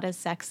 it's not as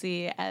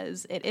sexy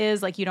as it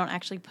is? Like, you don't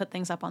actually put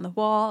things up on the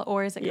wall,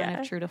 or is it kind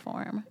of true to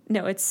form?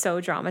 No, it's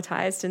so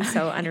dramatized and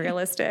so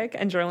unrealistic.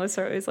 And journalists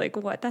are always like,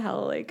 what the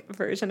hell, like,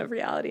 version of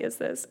reality is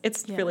this?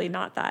 It's really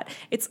not that.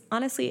 It's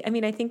honestly, I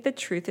mean, I think the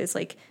truth is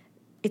like,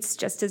 it's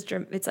just as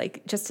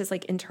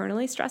like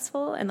internally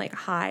stressful and like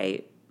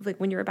high, like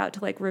when you're about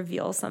to like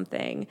reveal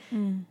something,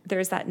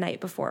 there's that night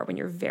before when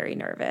you're very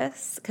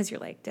nervous because you're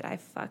like, did I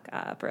fuck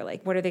up? Or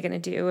like, what are they going to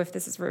do if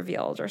this is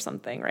revealed or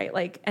something? Right.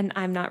 Like, and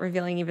I'm not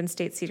revealing even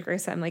state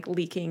secrets. I'm like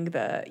leaking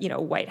the,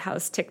 White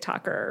House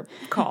TikToker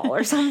call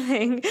or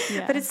something,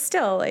 but it's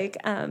still like,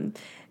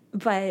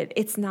 but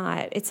it's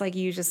not, it's like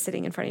you just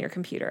sitting in front of your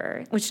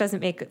computer, which doesn't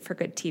make it for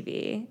good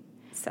TV.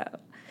 So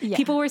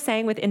people were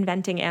saying with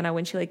Inventing Anna,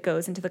 when she like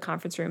goes into the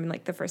conference room in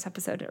like the first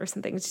episode or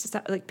something, it's just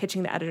like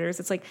pitching the editors.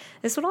 It's like,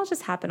 this would all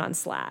just happen on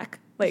Slack.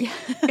 Like,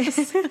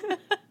 it's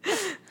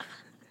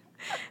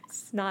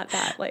not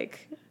that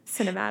like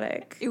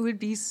cinematic. It would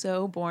be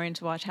so boring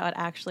to watch how it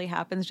actually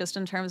happens, just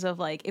in terms of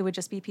like, it would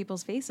just be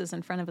people's faces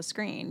in front of a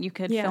screen. You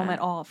could film it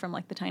all from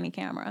like the tiny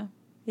camera.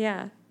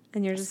 Yeah.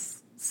 And you're just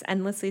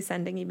endlessly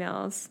sending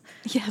emails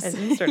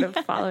and sort of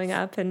following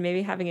up and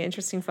maybe having an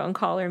interesting phone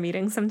call or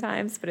meeting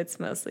sometimes, but it's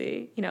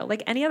mostly,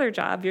 like any other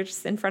job, you're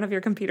just in front of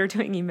your computer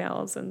doing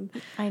emails. And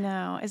I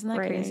know. Isn't that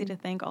crazy to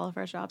think all of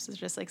our jobs is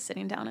just like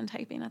sitting down and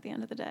typing at the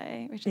end of the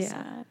day, which is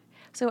sad.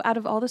 So out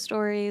of all the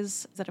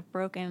stories that have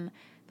broken,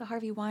 the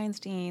Harvey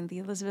Weinstein, the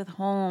Elizabeth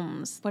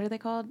Holmes, what are they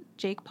called?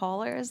 Jake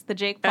Paulers? The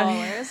Jake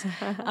Paulers.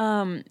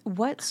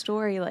 What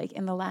story, like,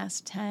 in the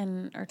last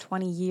 10 or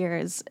 20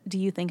 years do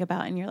you think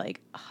about and you're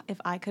like, oh,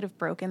 if I could have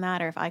broken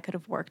that or if I could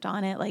have worked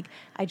on it, like,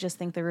 I just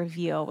think the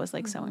reveal was,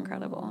 like, so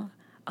incredible.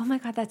 Oh, my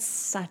God, that's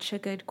such a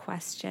good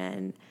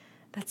question.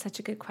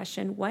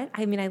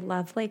 I mean, I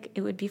love, like,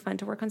 it would be fun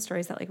to work on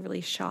stories that, like,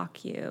 really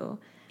shock you.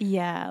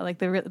 Yeah, like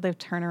the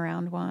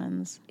turnaround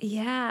ones.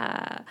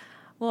 Yeah.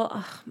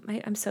 Well,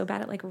 I'm so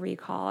bad at like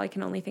recall. I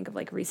can only think of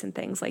like recent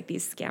things like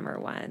these scammer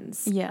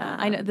ones. Yeah,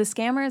 I know the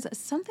scammers.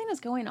 Something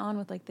is going on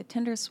with like the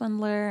Tinder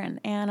swindler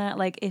and Anna.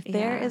 Like if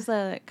there is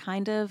a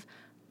kind of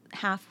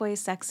halfway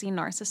sexy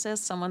narcissist,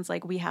 someone's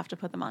like, we have to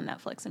put them on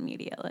Netflix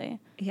immediately.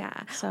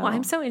 Yeah. So. Well,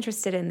 I'm so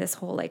interested in this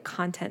whole like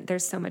content.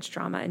 There's so much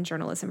drama in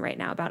journalism right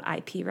now about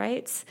IP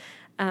rights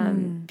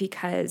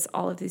because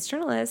all of these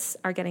journalists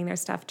are getting their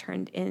stuff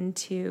turned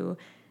into,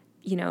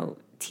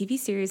 TV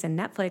series and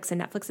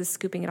Netflix is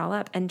scooping it all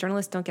up, and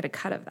journalists don't get a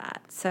cut of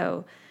that.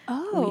 So,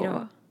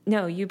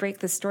 you break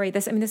the story.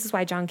 This is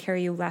why John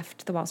Kerry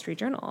left the Wall Street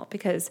Journal,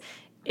 because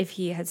if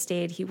he had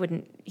stayed, he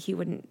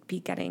wouldn't be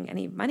getting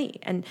any money.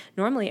 And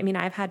normally,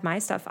 I've had my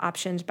stuff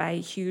optioned by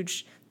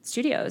huge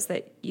studios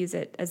that use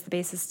it as the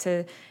basis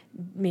to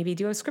maybe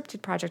do a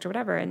scripted project or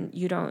whatever, and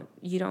you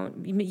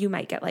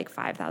might get like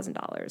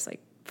 $5,000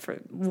 like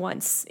for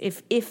once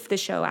if the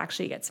show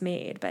actually gets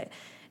made, but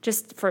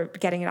just for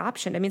getting it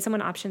optioned. Someone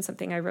optioned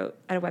something I wrote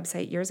at a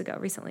website years ago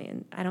recently,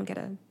 and I don't get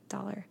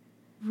 $1.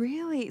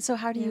 Really? So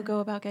how do you go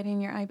about getting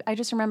your IP? I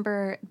just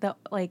remember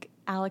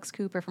Alex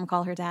Cooper from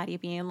Call Her Daddy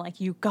being like,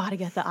 you got to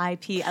get the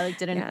IP. I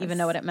didn't even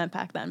know what it meant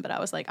back then, but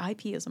I was like,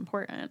 IP is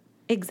important.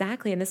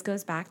 Exactly. And this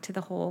goes back to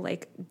the whole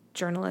like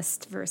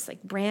journalist versus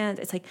like brand.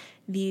 It's like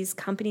these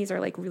companies are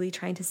like really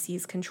trying to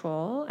seize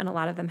control, and a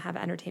lot of them have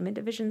entertainment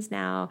divisions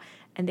now,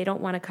 and they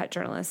don't want to cut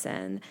journalists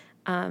in.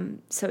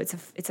 So it's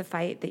a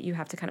fight that you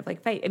have to kind of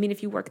like fight.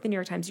 If you work at the New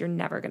York Times, you're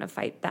never going to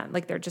fight them.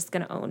 Like they're just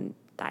going to own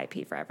the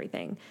IP for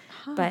everything.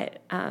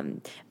 But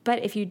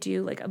if you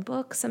do like a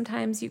book,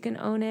 sometimes you can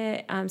own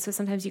it. So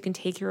sometimes you can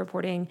take your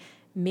reporting,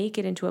 make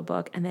it into a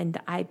book, and then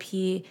the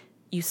IP,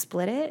 you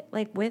split it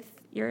like with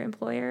your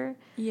employer.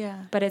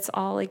 Yeah. But it's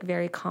all like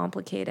very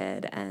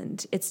complicated,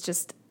 and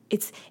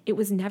it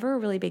was never a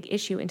really big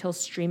issue until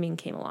streaming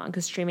came along,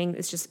 because streaming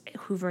is just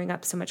hoovering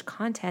up so much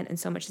content and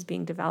so much is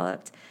being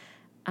developed.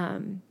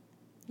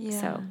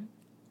 So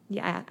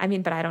yeah,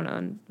 but I don't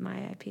own my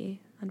IP,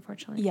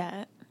 unfortunately.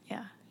 Yeah.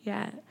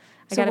 I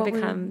got to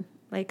become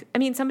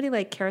somebody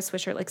like Kara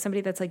Swisher, like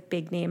somebody that's like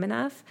big name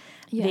enough,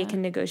 they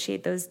can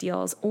negotiate those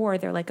deals, or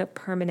they're like a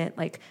permanent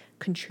like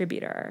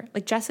contributor.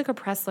 Like Jessica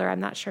Pressler, I'm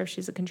not sure if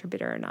she's a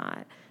contributor or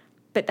not,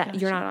 but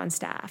you're not on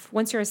staff.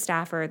 Once you're a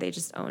staffer, they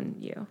just own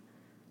you.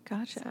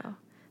 Gotcha. So.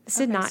 This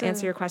did not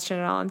answer your question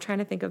at all. I'm trying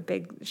to think of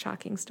big,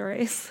 shocking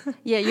stories.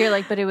 Yeah, you're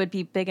like, but it would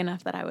be big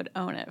enough that I would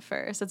own it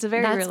first. It's a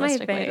very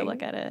realistic way to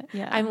look at it.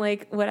 Yeah, I'm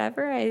like,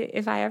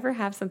 if I ever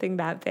have something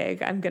that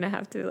big, I'm gonna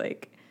have to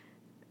like,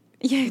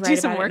 do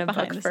some work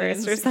behind the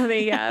first scenes or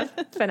something. Yeah,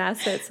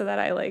 finesse it so that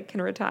I like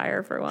can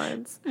retire for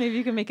once. Maybe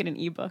you can make it an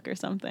ebook or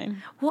something.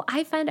 Well,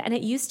 I find, and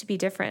it used to be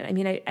different.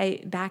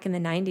 I back in the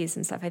 90s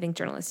and stuff, I think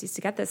journalists used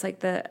to get this. Like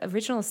the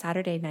original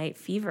Saturday Night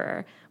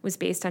Fever was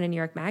based on a New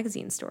York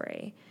Magazine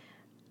story.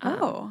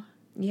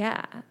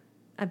 Yeah,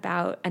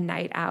 about a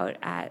night out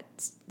at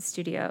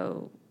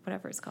Studio,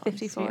 whatever it's called.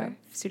 54.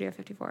 Studio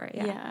 54,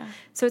 yeah.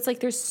 So it's like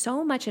there's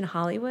so much in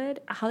Hollywood.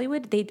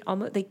 Hollywood, they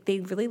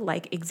really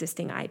like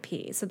existing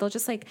IP. So they'll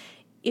just like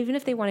even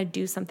if they want to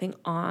do something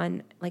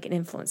on like an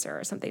influencer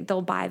or something,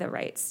 they'll buy the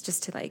rights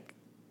just to like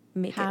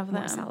make it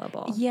more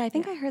sellable. Yeah, I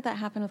think I heard that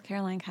happen with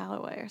Caroline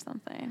Calloway or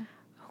something.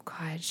 Oh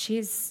God,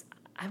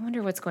 I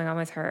wonder what's going on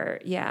with her.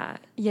 Yeah.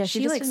 Yeah,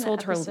 she like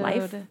sold her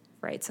life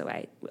rights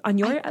away. On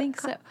your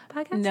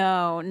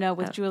podcast? No,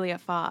 with Julia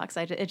Fox.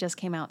 It just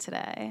came out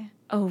today.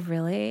 Oh,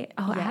 really?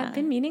 Oh, yeah. I have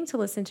been meaning to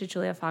listen to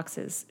Julia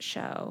Fox's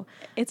show.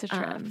 It's a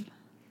trip.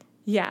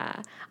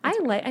 Yeah.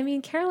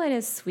 Caroline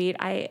is sweet.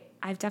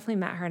 I've definitely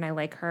met her and I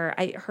like her.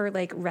 Her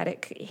like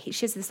Reddit,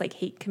 she has this like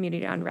hate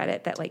community on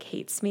Reddit that like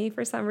hates me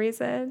for some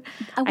reason.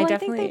 Well, I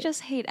think they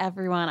just hate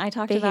everyone. I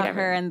talked about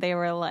her and they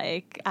were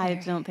like, I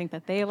don't think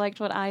that they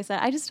liked what I said.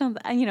 I just don't,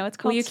 it's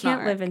called you snark.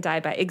 Can't live and die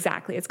by,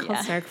 exactly. It's called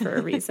snark for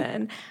a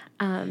reason.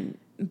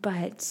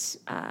 But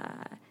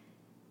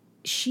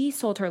she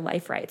sold her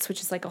life rights,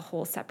 which is like a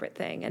whole separate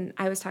thing. And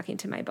I was talking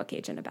to my book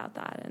agent about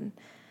that, and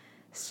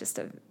it's just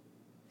a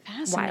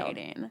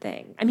fascinating wild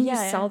thing. I mean, you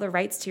sell the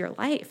rights to your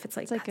life. It's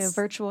like a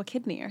virtual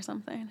kidney or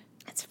something.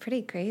 It's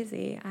pretty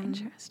crazy.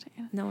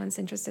 Interesting. No one's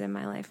interested in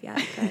my life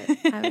yet,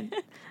 but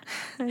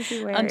I'd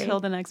be wary. Until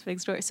the next big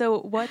story. So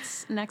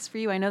what's next for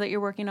you? I know that you're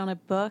working on a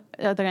book.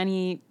 Are there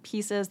any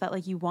pieces that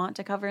like you want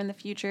to cover in the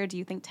future? Do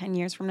you think 10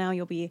 years from now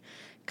you'll be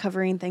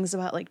covering things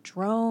about like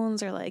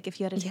drones, or like if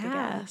you had to take a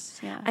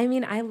guess? Yeah. I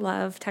mean, I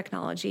love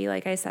technology.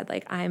 Like I said,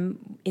 like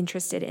I'm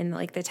interested in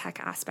like the tech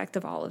aspect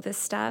of all of this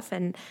stuff.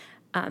 And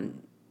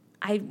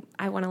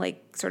I want to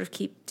like sort of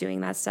keep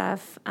doing that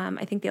stuff.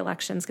 I think the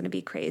election's going to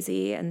be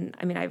crazy. And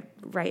I mean, I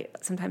write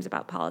sometimes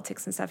about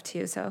politics and stuff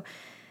too. So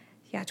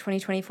yeah,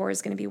 2024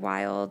 is going to be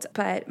wild.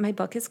 But my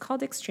book is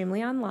called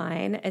Extremely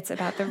Online. It's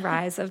about the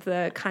rise of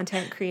the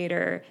content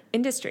creator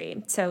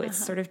industry. So it's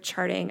sort of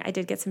charting. I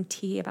did get some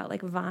tea about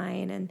like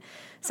Vine and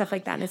stuff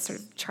like that. And it's sort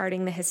of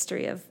charting the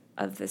history of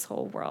this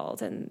whole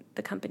world and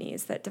the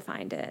companies that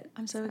defined it.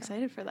 I'm so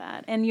excited for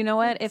that. And you know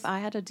what? If I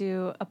had to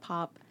do a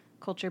pop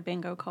culture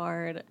bingo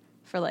card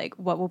for like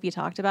what will be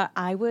talked about,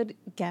 I would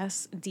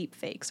guess deep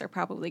fakes are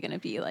probably going to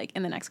be like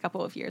in the next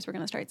couple of years, we're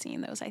going to start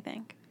seeing those, I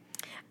think.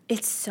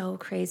 It's so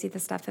crazy the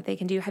stuff that they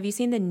can do. Have you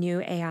seen the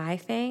new AI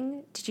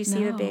thing? Did you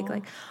see the big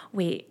like,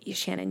 wait,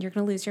 Shannon, you're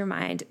going to lose your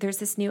mind. There's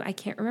this new, I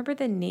can't remember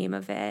the name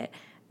of it,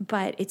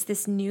 but it's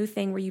this new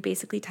thing where you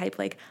basically type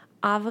like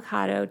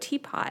avocado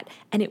teapot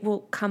and it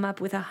will come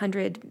up with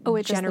 100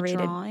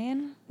 generated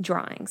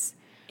drawings.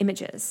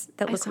 Images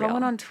that look real. I saw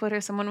one on Twitter.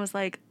 Someone was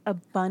like a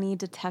bunny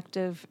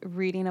detective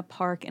reading a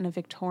park in a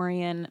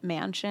Victorian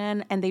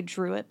mansion, and they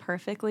drew it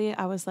perfectly.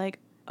 I was like,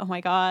 oh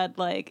my God,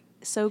 like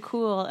so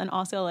cool. And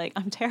also like,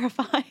 I'm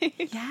terrified.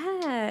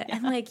 Yeah.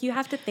 And like, you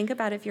have to think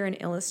about if you're an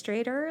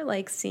illustrator,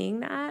 like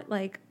seeing that,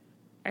 like,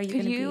 are you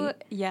going to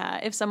be... Yeah,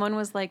 if someone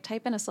was like,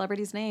 type in a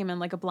celebrity's name and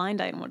like a blind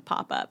item would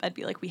pop up, I'd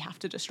be like, we have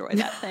to destroy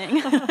that thing.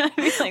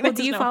 Like, well,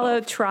 do you follow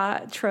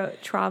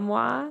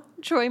Tromois?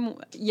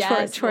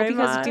 Yes, Troy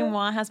because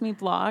Dumois has me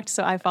blocked,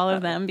 so I follow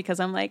them because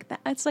I'm like,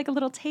 it's like a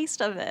little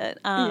taste of it.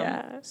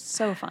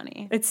 So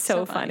funny. It's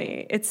so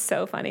funny. It's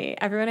so funny.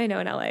 Everyone I know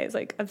in LA is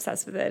like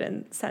obsessed with it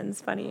and sends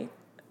funny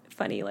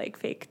like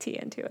fake tea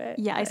into it.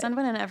 Yeah, I send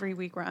one in every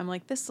week where I'm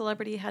like, this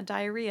celebrity had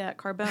diarrhea at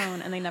Carbone,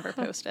 and they never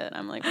post it.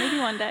 I'm like, maybe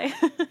one day.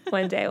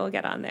 One day we'll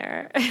get on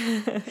there.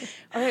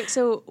 All right,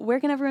 so where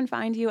can everyone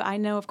find you? I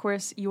know, of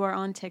course, you are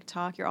on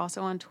TikTok. You're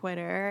also on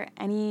Twitter.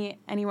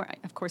 Anywhere,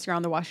 of course, you're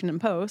on the Washington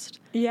Post.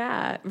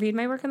 Yeah, read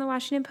my work on the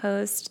Washington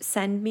Post.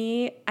 Send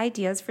me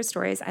ideas for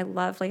stories. I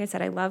love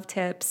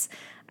tips.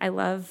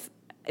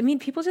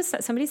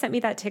 Somebody sent me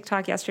that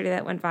TikTok yesterday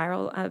that went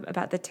viral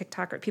about the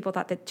TikToker. People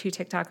thought that 2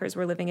 TikTokers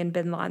were living in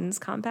Bin Laden's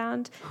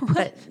compound.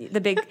 But the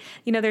big,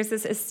 there's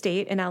this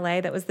estate in LA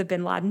that was the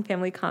Bin Laden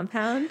family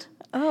compound.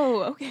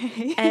 Oh,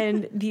 okay.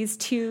 And these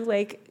 2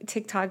 like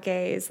TikTok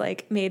gays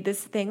like made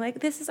this thing like,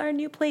 this is our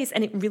new place.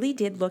 And it really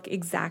did look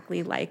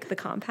exactly like the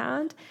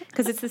compound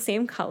because it's the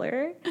same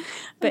color,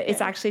 but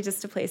it's actually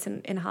just a place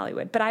in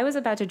Hollywood. But I was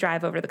about to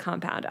drive over to the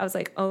compound. I was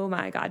like, oh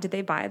my God, did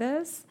they buy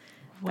this?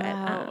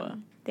 Wow. But,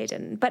 they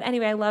didn't. But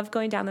anyway, I love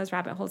going down those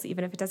rabbit holes,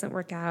 even if it doesn't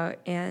work out.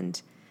 And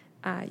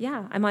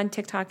I'm on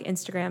TikTok,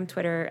 Instagram,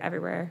 Twitter,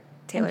 everywhere.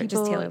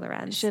 Just Taylor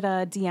Lorenz. Should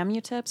DM you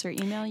tips or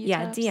email you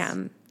tips? Yeah,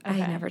 DM.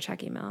 Okay. I never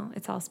check email.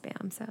 It's all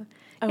spam. So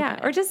yeah,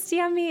 or just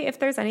DM me if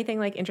there's anything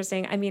like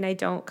interesting. I mean, I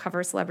don't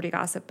cover celebrity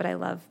gossip, but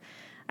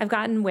I've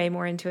gotten way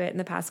more into it in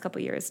the past couple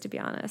of years, to be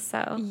honest.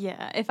 So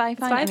yeah, if I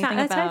find anything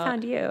that's how I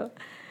found you.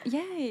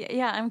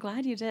 Yeah, I'm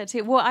glad you did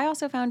too. Well, I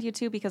also found you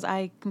too because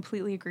I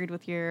completely agreed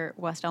with your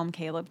West Elm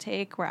Caleb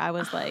take where I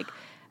was like,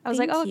 a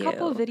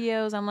couple of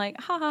videos. I'm like,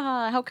 ha ha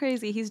ha, how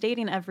crazy. He's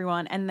dating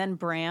everyone. And then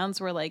brands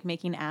were like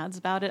making ads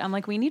about it. I'm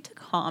like, we need to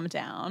calm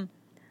down.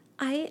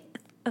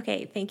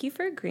 Okay, thank you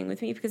for agreeing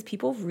with me because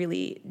people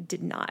really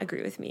did not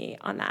agree with me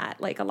on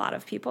that. Like a lot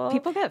of people.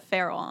 People get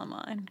feral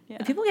online. Yeah.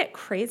 People get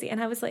crazy.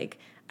 And I was like,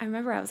 I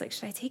remember I was like,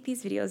 should I take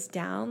these videos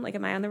down? Like,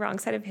 am I on the wrong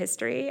side of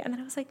history? And then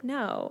I was like,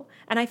 no.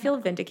 And I feel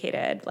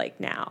vindicated like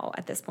now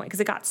at this point because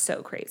it got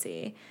so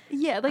crazy.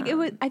 Yeah, like it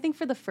was, I think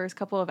for the first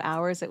couple of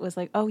hours, it was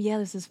like, oh yeah,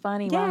 this is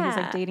funny. Wow, he's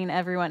like dating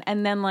everyone.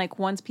 And then like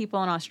once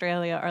people in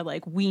Australia are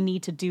like, we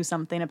need to do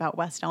something about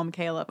West Elm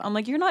Caleb. I'm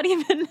like, you're not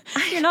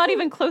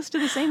even close to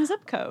the same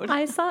zip code.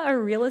 I saw a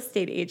real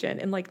estate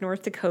agent in like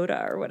North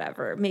Dakota or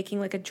whatever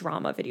making like a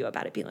drama video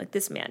about it, being like,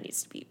 this man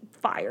needs to be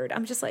fired.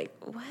 I'm just like,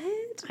 what?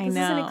 I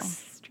know. This is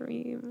an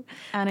extreme.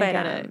 And I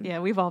get it. Yeah,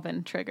 we've all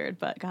been triggered,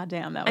 but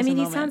goddamn, that was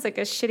he sounds like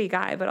a shitty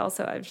guy, but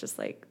also I was just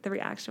like, the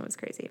reaction was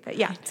crazy. But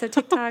yeah, so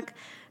TikTok,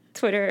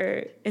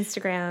 Twitter,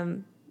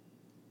 Instagram,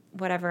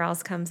 whatever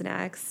else comes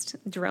next,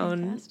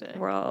 drone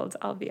world,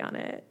 I'll be on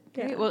it.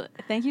 Great. Well,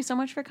 thank you so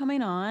much for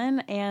coming on,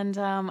 and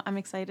I'm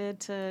excited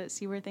to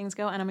see where things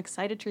go, and I'm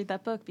excited to read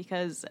that book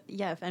because,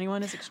 yeah, if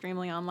anyone is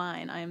extremely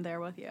online, I am there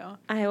with you.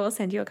 I will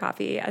send you a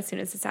copy as soon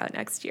as it's out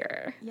next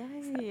year.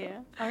 Yay.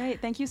 So. All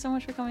right. Thank you so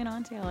much for coming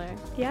on, Taylor.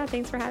 Yeah,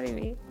 thanks for having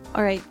me.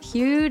 All right.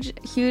 Huge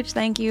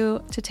thank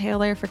you to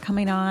Taylor for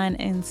coming on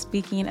and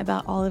speaking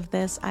about all of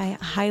this. I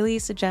highly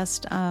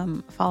suggest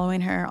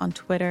following her on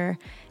Twitter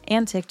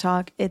and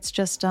TikTok. It's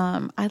just,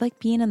 I like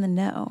being in the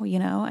know, you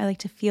know? I like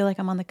to feel like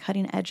I'm on the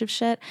cutting edge of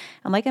shit.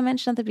 And like I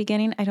mentioned at the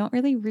beginning, I don't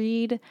really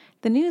read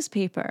the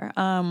newspaper.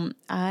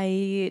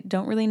 I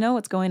don't really know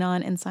what's going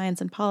on in science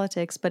and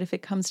politics, but if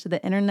it comes to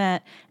the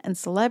internet and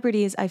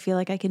celebrities, I feel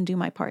like I can do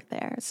my part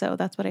there. So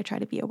that's what I try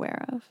to be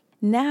aware of.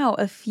 Now,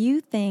 a few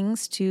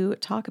things to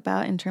talk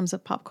about in terms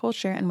of pop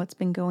culture and what's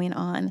been going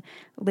on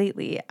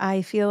lately.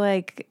 I feel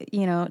like,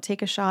 you know,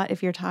 take a shot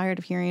if you're tired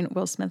of hearing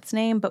Will Smith's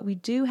name, but we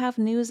do have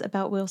news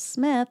about Will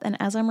Smith. And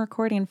as I'm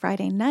recording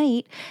Friday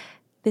night,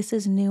 this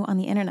is new on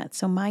the internet.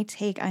 So my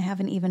take, I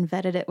haven't even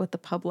vetted it with the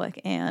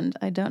public, and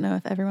I don't know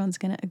if everyone's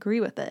going to agree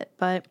with it,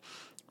 but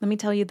let me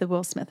tell you the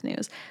Will Smith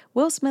news.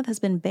 Will Smith has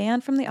been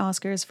banned from the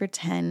Oscars for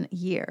 10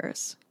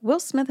 years. Will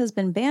Smith has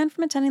been banned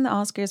from attending the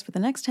Oscars for the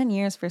next 10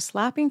 years for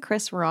slapping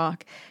Chris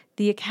Rock.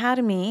 The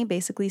Academy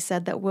basically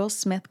said that Will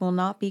Smith will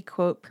not be,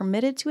 quote,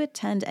 permitted to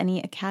attend any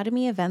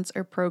Academy events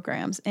or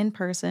programs in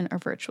person or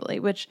virtually,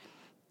 which,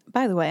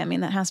 by the way, I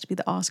mean, that has to be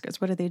the Oscars.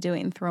 What are they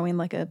doing? Throwing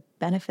like a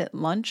benefit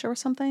lunch or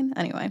something?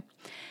 Anyway.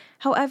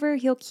 However,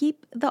 he'll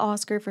keep the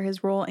Oscar for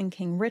his role in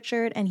King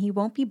Richard, and he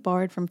won't be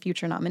barred from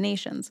future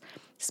nominations.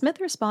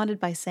 Smith responded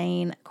by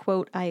saying,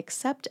 quote, I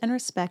accept and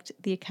respect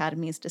the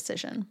Academy's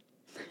decision.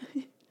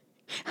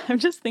 I'm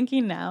just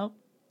thinking now,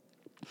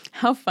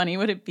 how funny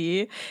would it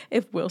be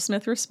if Will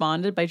Smith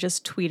responded by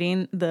just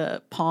tweeting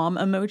the palm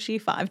emoji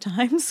 5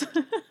 times?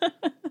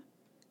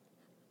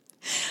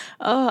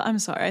 Oh, I'm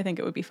sorry. I think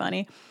it would be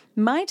funny.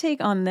 My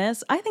take on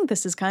this, I think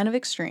this is kind of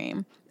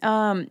extreme.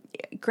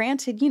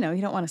 Granted, you know,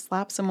 you don't want to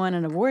slap someone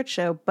in an award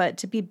show, but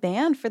to be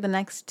banned for the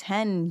next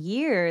 10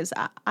 years,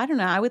 I don't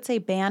know. I would say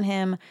ban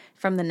him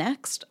from the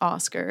next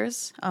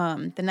Oscars,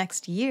 the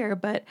next year,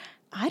 but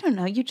I don't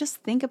know. You just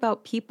think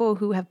about people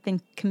who have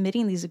been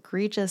committing these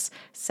egregious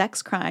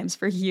sex crimes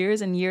for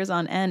years and years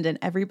on end, and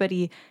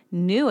everybody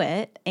knew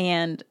it.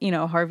 And, you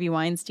know, Harvey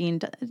Weinstein,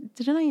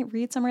 didn't I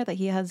read somewhere that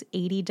he has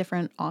 80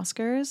 different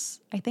Oscars?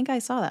 I think I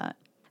saw that.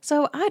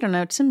 So I don't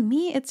know. To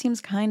me, it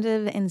seems kind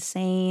of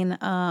insane.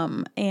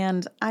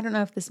 And I don't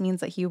know if this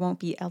means that he won't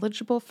be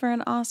eligible for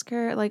an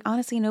Oscar. Like,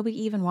 honestly, nobody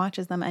even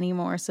watches them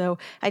anymore. So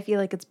I feel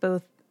like it's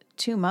both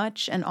too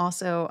much and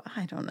also,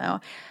 I don't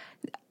know.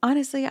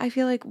 Honestly, I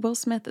feel like Will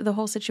Smith, the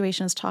whole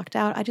situation is talked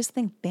out. I just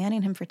think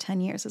banning him for 10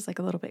 years is like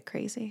a little bit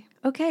crazy.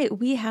 Okay,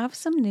 we have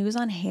some news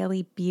on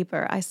Hailey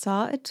Bieber. I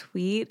saw a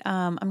tweet.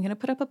 I'm going to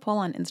put up a poll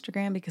on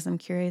Instagram because I'm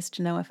curious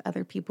to know if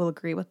other people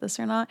agree with this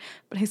or not.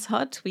 But I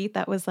saw a tweet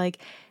that was like,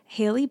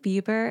 Hailey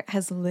Bieber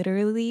has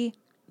literally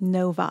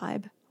no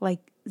vibe. Like,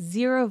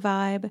 zero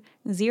vibe,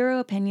 zero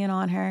opinion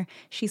on her.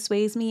 She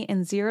sways me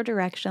in zero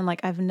direction.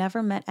 Like, I've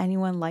never met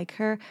anyone like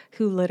her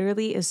who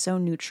literally is so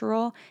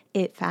neutral.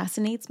 It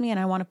fascinates me and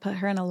I want to put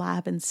her in a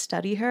lab and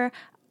study her.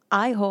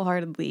 I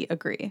wholeheartedly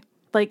agree.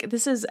 Like,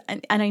 this is,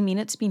 and I mean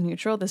it to be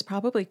neutral, this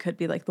probably could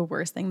be like the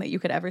worst thing that you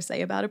could ever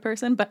say about a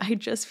person, but I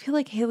just feel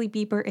like Hailey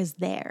Bieber is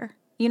there.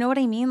 You know what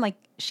I mean? Like,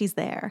 she's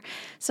there.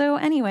 So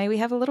anyway, we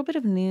have a little bit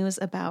of news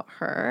about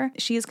her.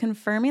 She is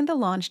confirming the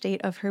launch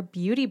date of her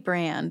beauty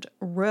brand,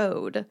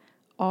 Rhode,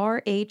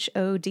 Rhode,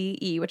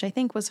 which I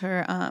think was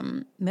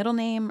her middle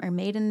name or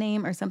maiden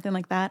name or something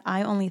like that.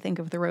 I only think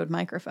of the Rode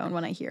microphone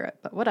when I hear it,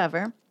 but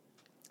whatever.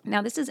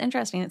 Now, this is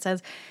interesting. It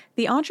says,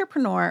 the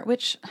entrepreneur,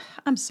 which,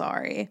 I'm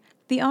sorry,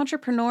 the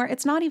entrepreneur,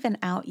 it's not even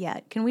out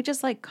yet. Can we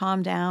just like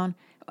calm down?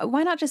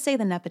 Why not just say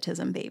the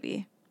nepotism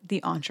baby?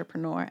 The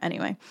entrepreneur.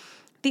 Anyway.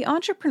 The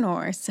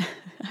entrepreneurs,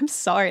 I'm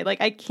sorry,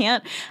 like I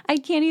can't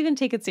even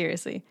take it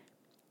seriously.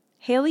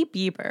 Hailey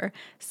Bieber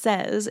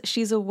says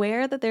she's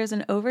aware that there's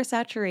an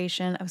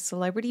oversaturation of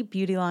celebrity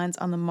beauty lines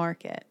on the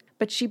market,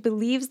 but she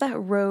believes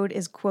that Rhode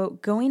is,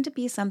 quote, going to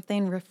be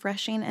something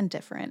refreshing and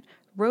different.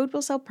 Rhode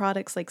will sell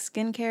products like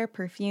skincare,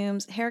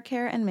 perfumes, hair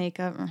care, and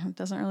makeup.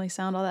 Doesn't really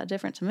sound all that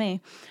different to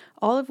me.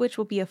 All of which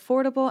will be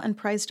affordable and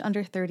priced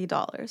under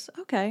 $30.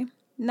 Okay.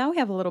 Now we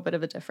have a little bit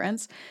of a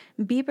difference.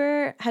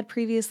 Bieber had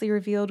previously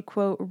revealed,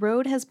 quote,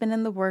 Rhode has been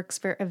in the works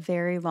for a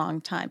very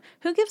long time.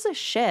 Who gives a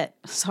shit?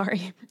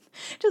 Sorry.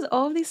 Just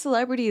all of these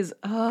celebrities.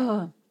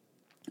 Ugh.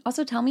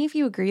 Also, tell me if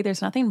you agree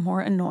there's nothing more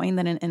annoying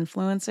than an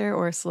influencer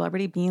or a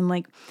celebrity being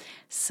like,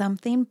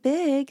 something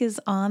big is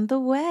on the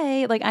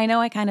way. Like, I know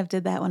I kind of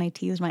did that when I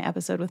teased my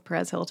episode with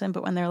Perez Hilton,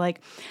 but when they're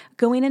like,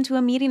 going into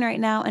a meeting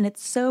right now and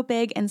it's so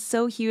big and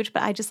so huge,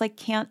 but I just like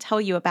can't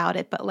tell you about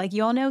it, but like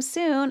you'll know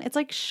soon. It's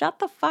like, shut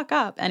the fuck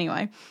up.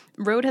 Anyway,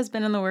 Rhode has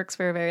been in the works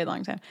for a very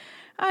long time.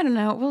 I don't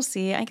know. We'll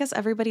see. I guess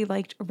everybody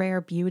liked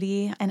Rare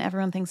Beauty and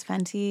everyone thinks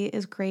Fenty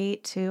is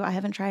great too. I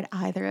haven't tried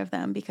either of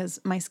them because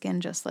my skin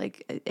just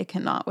like, it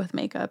cannot with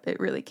makeup. It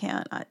really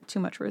can't.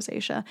 Too much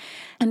rosacea.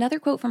 Another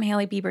quote from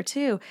Hailey Bieber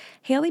too.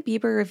 Hailey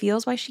Bieber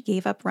reveals why she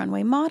gave up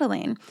runway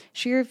modeling.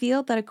 She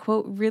revealed that a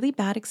quote, really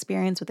bad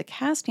experience with a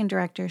casting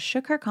director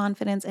shook her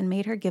confidence and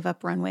made her give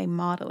up runway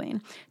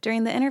modeling.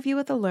 During the interview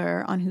with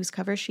Allure, on whose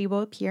cover she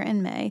will appear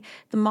in May,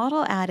 the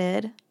model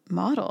added,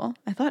 model?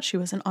 I thought she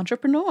was an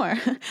entrepreneur.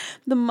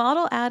 The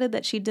model added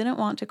that she didn't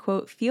want to,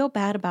 quote, feel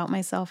bad about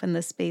myself in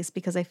this space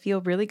because I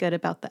feel really good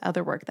about the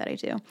other work that I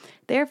do.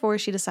 Therefore,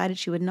 she decided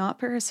she would not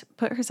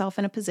put herself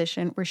in a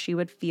position where she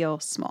would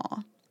feel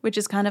small, which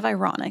is kind of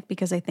ironic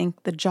because I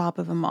think the job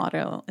of a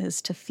model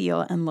is to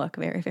feel and look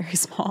very, very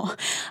small.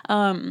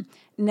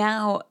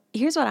 Now,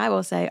 here's what I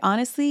will say.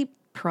 Honestly,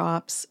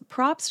 props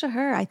to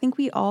her. I think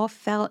we all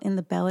felt in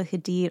the Bella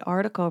Hadid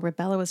article where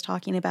Bella was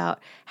talking about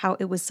how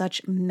it was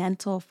such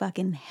mental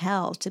fucking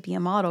hell to be a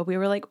model. We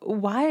were like,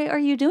 why are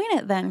you doing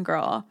it then,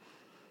 girl?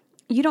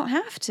 You don't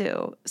have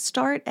to.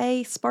 Start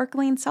a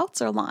sparkling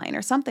seltzer line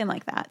or something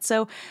like that.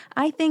 So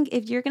I think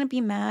if you're going to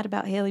be mad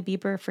about Hailey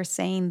Bieber for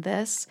saying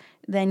this,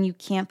 then you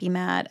can't be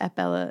mad at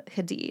Bella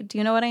Hadid. Do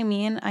you know what I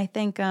mean? I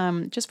think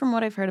just from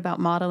what I've heard about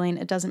modeling,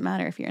 it doesn't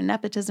matter if you're a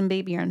nepotism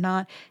baby or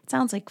not. It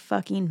sounds like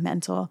fucking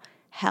mental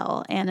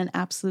hell and an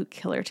absolute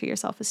killer to your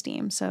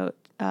self-esteem. So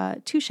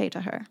touche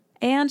to her.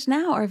 And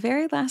now our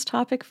very last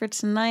topic for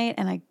tonight,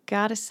 and I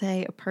gotta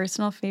say a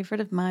personal favorite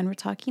of mine, we're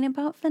talking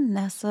about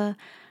Vanessa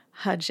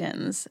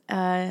Hudgens.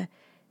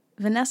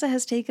 Vanessa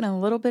has taken a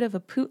little bit of a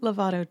Poot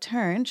Lovato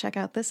turn. Check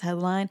out this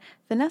headline.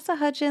 Vanessa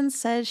Hudgens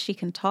says she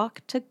can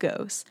talk to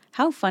ghosts.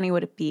 How funny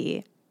would it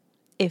be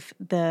if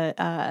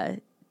the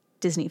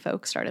Disney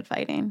folks started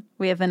fighting?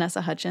 We have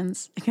Vanessa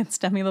Hudgens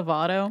against Demi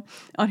Lovato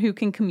on who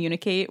can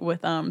communicate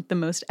with the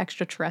most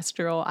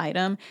extraterrestrial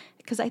item.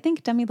 Because I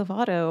think Demi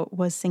Lovato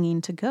was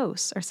singing to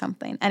ghosts or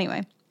something.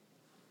 Anyway,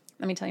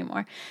 let me tell you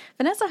more.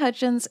 Vanessa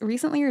Hudgens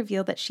recently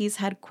revealed that she's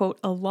had, quote,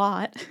 a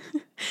lot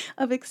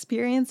of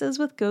experiences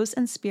with ghosts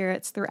and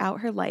spirits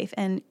throughout her life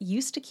and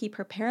used to keep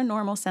her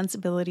paranormal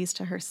sensibilities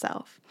to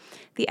herself.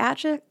 The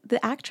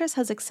actress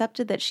has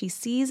accepted that she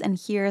sees and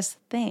hears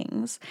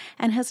things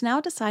and has now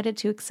decided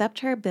to accept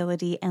her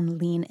ability and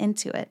lean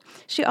into it.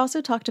 She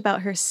also talked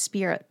about her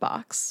spirit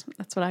box.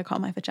 That's what I call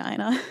my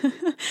vagina.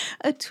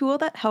 A tool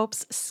that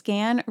helps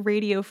scan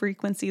radio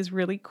frequencies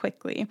really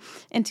quickly.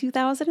 In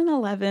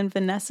 2011,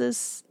 Vanessa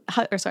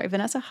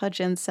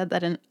Hudgens said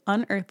that an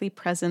unearthly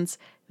presence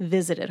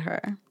visited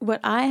her. What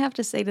I have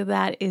to say to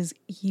that is,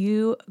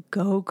 you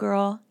go,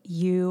 girl,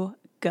 you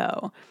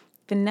go.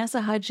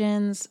 Vanessa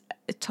Hudgens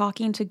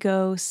talking to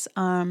ghosts,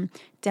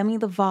 Demi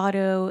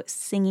Lovato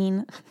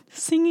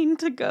singing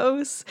to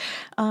ghosts,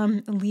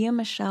 Lea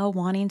Michele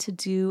wanting to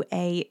do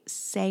a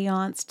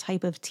seance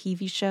type of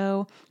TV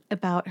show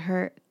about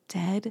her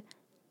dead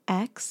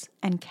ex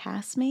and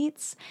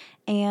castmates,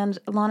 and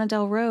Lana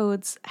Del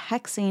Rhodes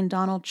hexing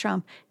Donald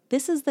Trump.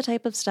 This is the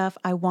type of stuff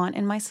I want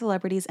in my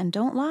celebrities, and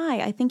don't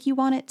lie, I think you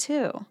want it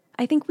too.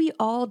 I think we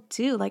all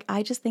do. Like,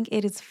 I just think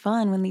it is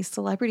fun when these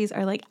celebrities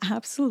are like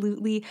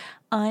absolutely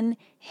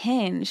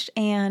unhinged.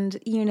 And,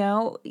 you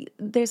know,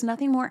 there's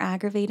nothing more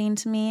aggravating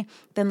to me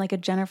than like a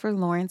Jennifer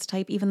Lawrence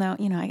type, even though,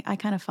 you know, I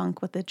kind of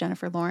funk with the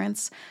Jennifer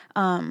Lawrence.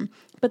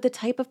 But the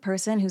type of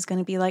person who's going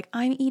to be like,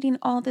 I'm eating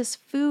all this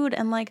food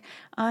and like,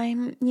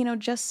 I'm, you know,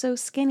 just so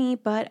skinny,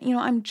 but, you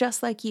know, I'm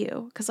just like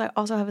you because I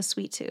also have a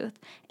sweet tooth.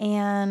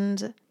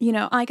 And, you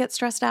know, I get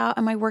stressed out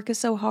and my work is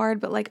so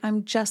hard, but like,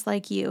 I'm just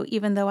like you,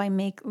 even though I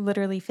make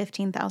literally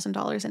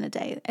 $15,000 in a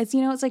day. It's,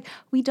 you know, it's like,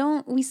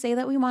 we say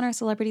that we want our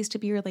celebrities to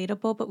be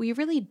relatable, but we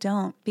really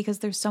don't because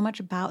there's so much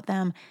about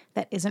them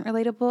that isn't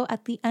relatable.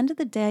 At the end of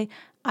the day,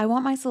 I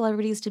want my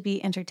celebrities to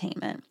be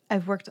entertainment.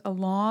 I've worked a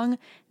long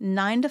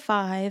 9 to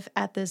 5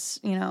 at this,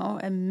 you know,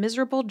 a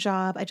miserable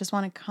job. I just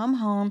want to come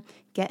home,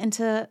 get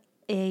into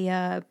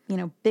a,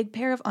 big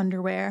pair of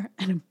underwear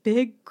and a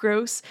big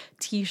gross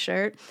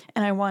t-shirt.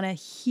 And I want to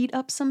heat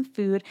up some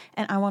food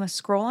and I want to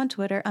scroll on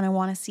Twitter and I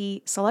want to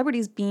see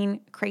celebrities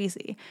being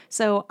crazy.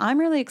 So I'm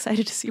really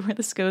excited to see where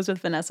this goes with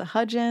Vanessa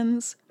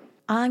Hudgens.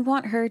 I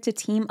want her to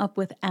team up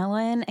with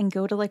Ellen and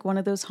go to like one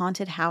of those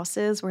haunted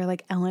houses where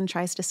like Ellen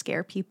tries to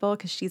scare people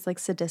because she's like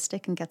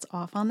sadistic and gets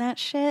off on that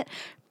shit.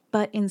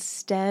 but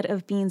instead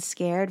of being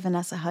scared,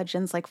 Vanessa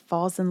Hudgens like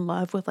falls in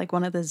love with like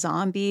one of the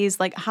zombies.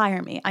 Like,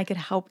 hire me. I could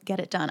help get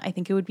it done. I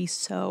think it would be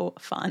so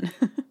fun.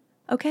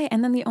 Okay,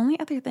 and then the only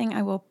other thing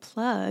I will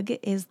plug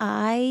is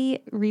I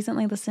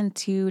recently listened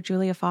to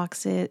Julia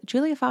Fox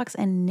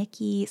and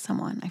Nikki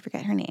someone, I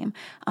forget her name,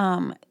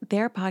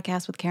 their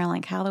podcast with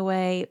Caroline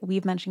Calloway.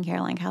 We've mentioned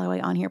Caroline Calloway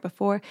on here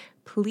before.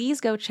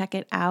 Please go check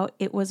it out.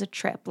 It was a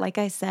trip. Like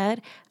I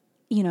said,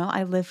 you know,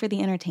 I live for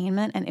the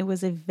entertainment, and it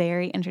was a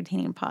very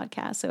entertaining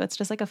podcast. So it's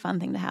just like a fun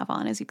thing to have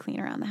on as you clean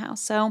around the house.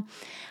 So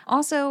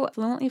also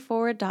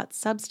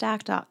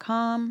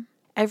fluentlyforward.substack.com.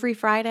 Every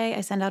Friday, I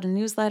send out a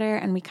newsletter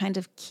and we kind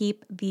of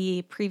keep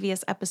the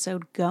previous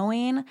episode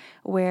going,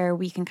 where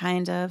we can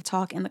kind of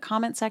talk in the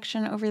comment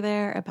section over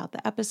there about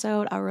the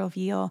episode. I'll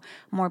reveal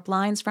more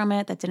blinds from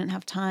it that didn't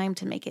have time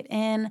to make it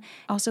in.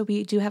 Also,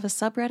 we do have a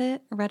subreddit,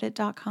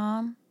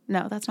 reddit.com.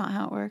 No, that's not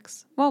how it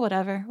works. Well,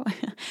 whatever.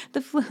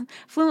 The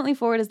Fluently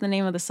Forward is the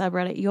name of the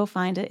subreddit. You'll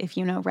find it if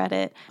you know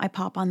Reddit. I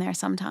pop on there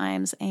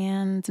sometimes,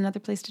 and it's another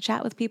place to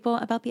chat with people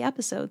about the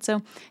episode.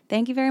 So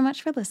thank you very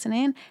much for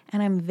listening,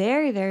 and I'm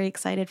very, very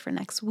excited for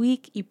next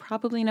week. You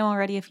probably know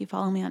already if you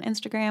follow me on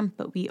Instagram,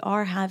 but we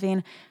are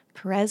having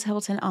Perez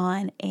Hilton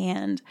on,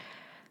 and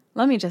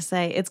let me just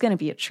say, it's going to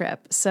be a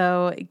trip.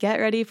 So get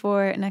ready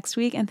for next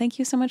week, and thank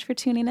you so much for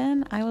tuning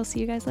in. I will see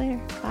you guys later.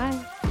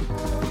 Bye.